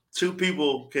how two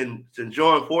people can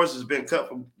join forces being cut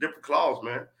from different cloths,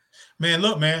 man. Man,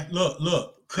 look.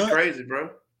 Cut, it's crazy,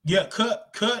 bro. Yeah,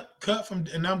 cut from,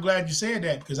 and I'm glad you said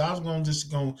that because I was going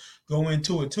to go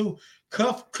into it too.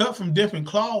 Cut from different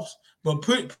cloths, but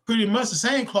pretty much the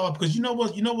same cloth, because you know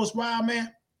what's wild,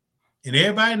 man? And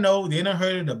everybody know, they done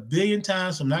heard it a billion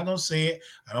times, so I'm not gonna say it.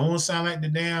 I don't want to sound like the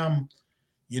damn,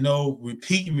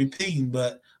 repeating,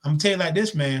 but I'm gonna tell you like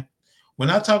this, man. When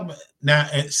I talk about now,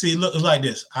 and see, look, it's like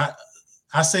this. I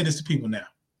say this to people now.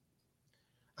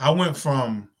 I went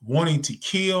from wanting to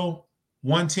kill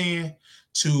 110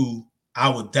 to I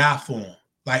would die for him.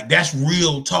 Like, that's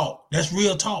real talk. Like,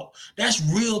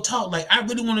 I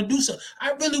really want to do something.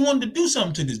 I really wanted to do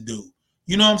something to this dude.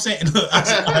 You know what I'm saying? Look,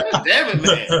 Damn it,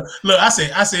 man. Look, I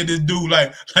said this dude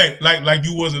like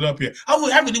you wasn't up here. I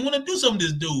really want to do something to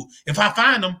this dude. If I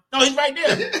find him, no, he's right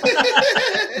there.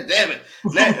 Damn it.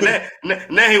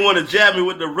 Now he want to jab me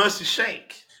with the rusty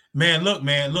shank. Man, look.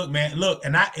 And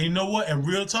you know what? And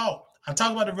real talk, I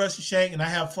talk about the rusty shank and I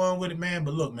have fun with it, man.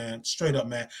 But look, man, straight up,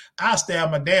 man, I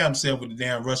stab my damn self with the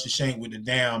damn rusty shank with the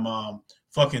damn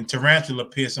fucking tarantula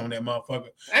piss on that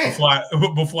motherfucker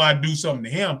before I do something to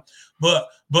him. But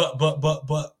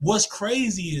what's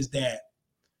crazy is that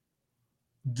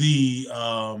the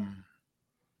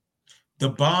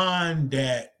bond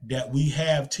that we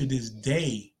have to this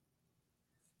day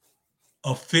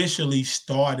officially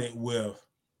started with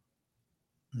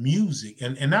music,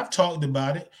 and I've talked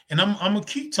about it, and I'm gonna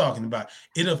keep talking about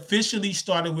it. It officially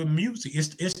started with music.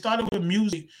 It started with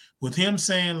music, with him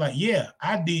saying like, "Yeah,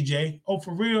 I DJ." Oh,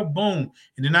 for real? Boom.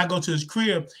 And then I go to his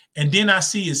crib, and then I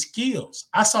see his skills.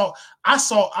 I saw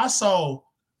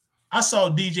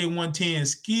DJ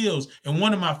 110's skills, and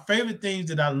one of my favorite things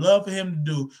that I love for him to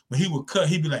do when he would cut,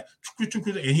 he'd be like, and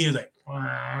he was like,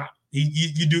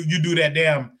 you do that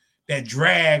damn. That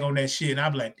drag on that shit, and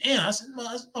I'd be like, damn, I said,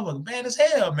 that's bad as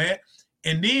hell, man.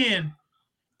 And then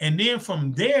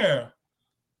from there,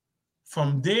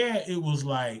 it was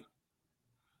like,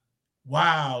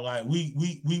 wow, like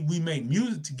we make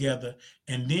music together.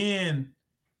 And then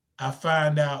I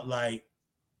find out like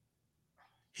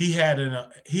he had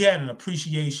an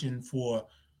appreciation for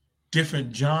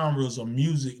different genres of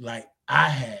music like I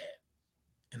had,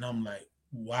 and I'm like,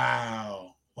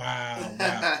 wow. Like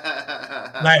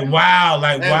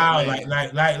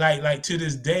to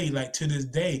this day, like he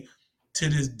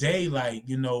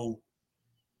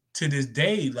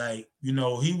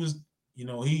was,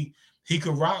 he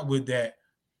could rock with that.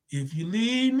 If you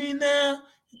leave me now,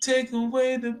 you take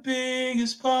away the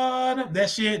biggest part of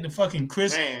that shit. The fucking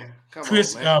Christopher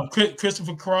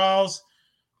Cross.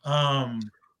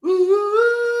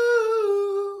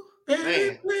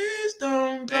 Baby, please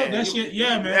don't go. Man, that shit,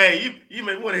 yeah, man. Hey, you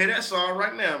may want to hear that song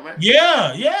right now, man.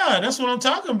 Yeah, that's what I'm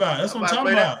talking about. I'm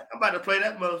about to play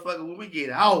that motherfucker when we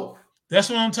get off. That's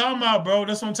what I'm talking about, bro.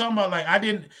 That's what I'm talking about. Like, I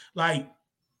didn't, like,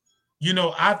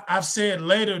 I've said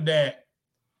later that,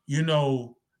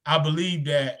 I believe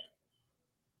that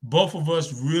both of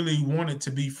us really wanted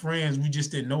to be friends. We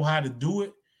just didn't know how to do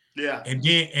it. Yeah. And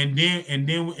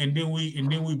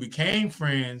then we became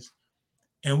friends.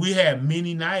 And we had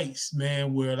many nights,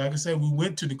 man, where, like I said, we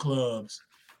went to the clubs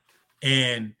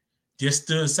and just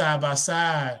stood side by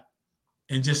side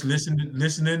and just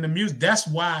listening to music. That's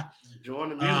why. Enjoying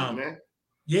the music, man.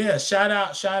 Yeah, shout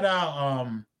out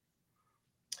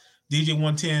DJ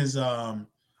 110's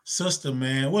sister,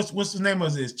 man. What's his name?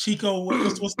 Was it Chico?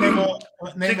 What's the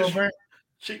name of her?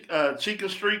 Chica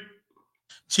Street.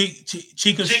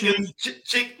 Chica Street.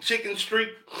 Chicken Street.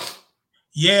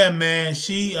 Yeah, man.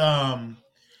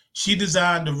 She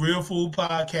designed the Real Food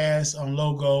Podcast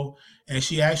logo, and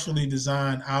she actually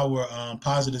designed our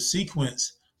Positive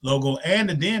Sequence logo and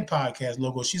the Den Podcast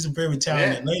logo. She's a very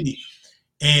talented lady.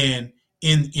 And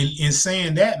in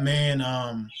saying that, man,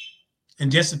 and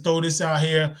just to throw this out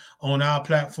here on our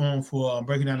platform for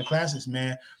Breaking Down the Classics,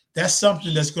 man, that's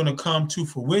something that's going to come to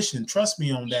fruition. Trust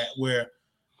me on that, where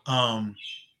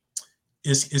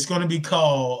it's going to be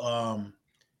called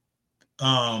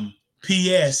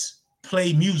PS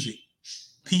Play Music.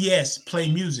 PS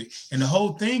Play Music. And the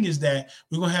whole thing is that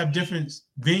we're going to have different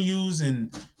venues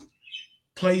and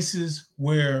places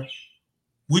where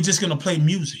we're just going to play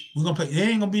music. We're going to play. There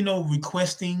ain't going to be no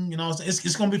requesting,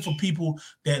 It's going to be for people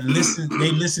that listen.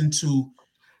 They listen to.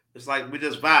 It's like we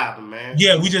just vibing, man.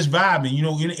 Yeah, we just vibing.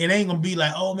 It ain't going to be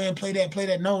like, oh, man, play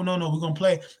that. No. We're going to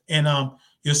play. And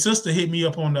your sister hit me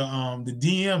up on the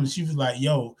DM, and she was like,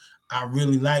 yo, I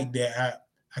really like that.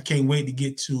 I can't wait to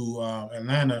get to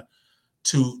Atlanta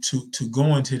to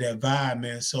go into that vibe,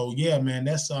 man. So yeah, man,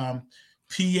 that's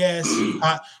PS.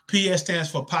 PS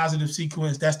stands for Positive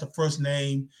Sequence. That's the first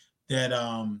name that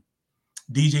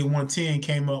DJ 110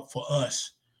 came up for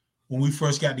us when we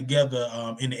first got together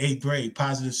in the 8th grade.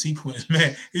 Positive Sequence,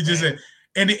 man. It just said,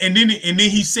 and then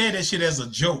he said that shit as a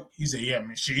joke. He said, yeah,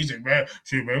 man, she said, man,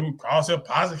 we call herself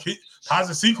positive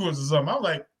Sequence or something. I'm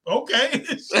like, okay.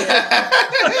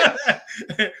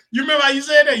 You remember how you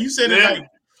said that? You said it like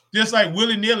just like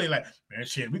willy-nilly, like, man,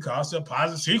 shit, we call ourselves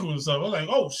Positive Sequence or something. I was like,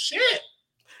 oh shit.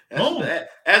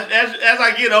 As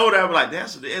I get older, I'm like,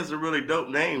 that's a really dope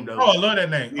name, though. Oh, I love that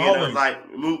name.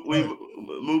 Like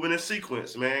moving in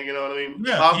sequence, man. You know what I mean?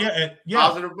 Yeah,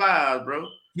 positive vibes, bro.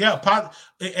 Yeah, at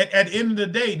the end of the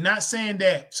day, not saying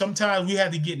that sometimes we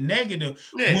have to get negative.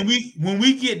 Yeah. When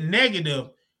we get negative,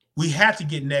 we have to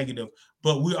get negative.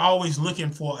 but we're always looking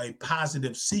for a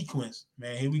positive sequence,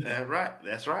 man. Here we go.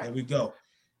 That's right. Here we go.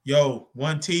 Yo,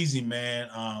 One Teasy, man.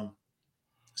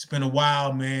 It's been a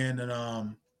while, man,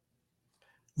 and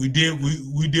we did what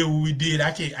we did.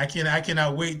 I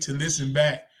cannot wait to listen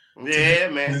back. Yeah,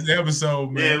 man. This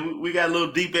episode, man. Yeah, we got a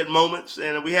little deep at moments,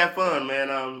 and we have fun,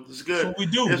 man. It's good. That's what we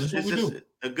do. It's just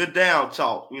a good down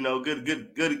talk,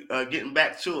 good getting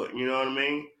back to it. You know what I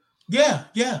mean? Yeah.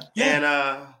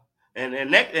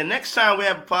 And next time we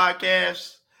have a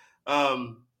podcast,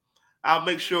 I'll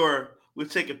make sure we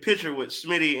take a picture with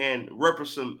Smitty and repping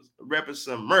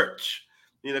some merch.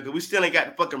 Because we still ain't got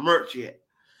the fucking merch yet.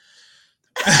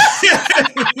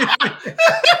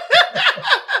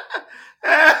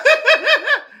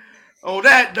 On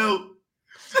that note,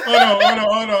 hold on.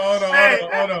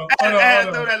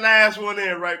 Throw that last one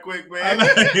in right quick, man.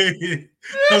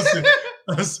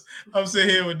 I'm sitting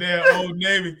here with that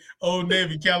old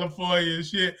Navy, California and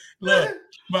shit. Look,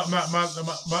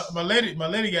 my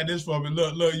lady got this for me.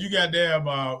 Look, you got damn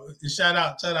shout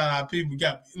out our people. We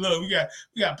got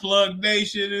Plug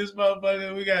Nation, this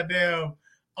motherfucker. We got damn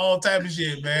all type of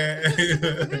shit, man.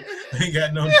 Ain't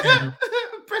got no damn.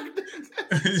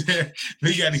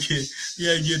 we gotta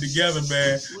get together,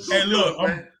 man. Hey, look,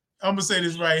 I'm gonna say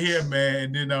this right here, man,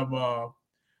 and then I'm gonna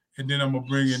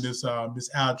bring in this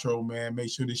outro, man. Make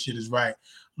sure this shit is right.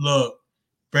 Look,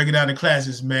 breaking down the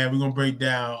classics, man. We're gonna break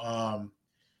down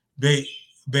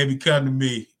Baby Come to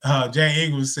Me. Jane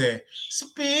Ingalls said,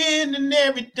 spending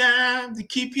every dime to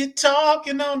keep you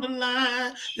talking on the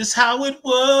line. That's how it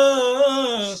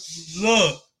was.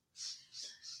 Look.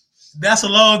 That's a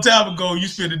long time ago. You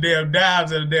spent the damn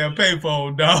dimes at a damn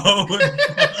payphone, dog.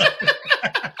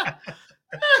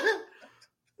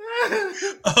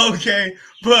 Okay,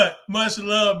 but much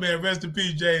love, man. Rest in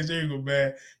peace, James Ingalls,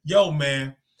 man. Yo,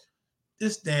 man,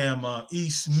 this damn E.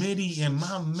 Smitty and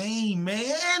my main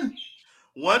man.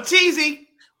 One Teasy,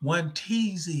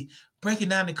 breaking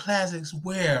down the classics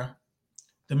where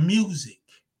the music,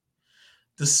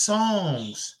 the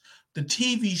songs, the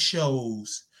TV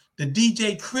shows, the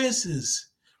DJ Chris's,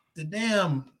 the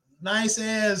damn nice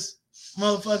ass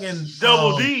motherfucking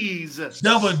Double D's, the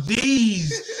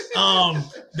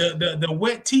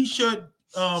wet t-shirt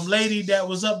lady that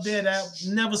was up there that I've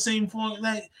never seen before,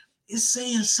 like it's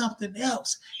saying something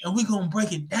else, and we're gonna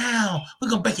break it down. We're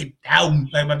gonna break it down,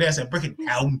 like my dad said, break it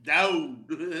down.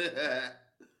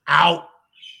 Out.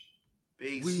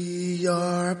 Peace. We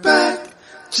are back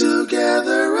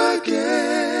together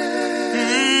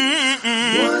again.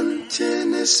 One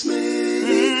tennis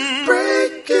Smitty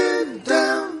breaking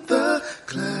down the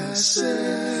classics,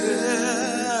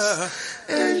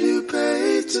 and you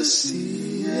paid to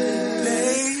see it.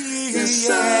 Yes,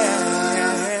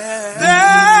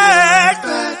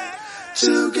 back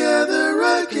together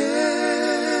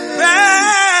again.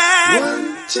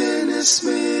 One tennis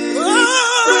Smitty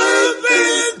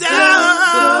breaking down.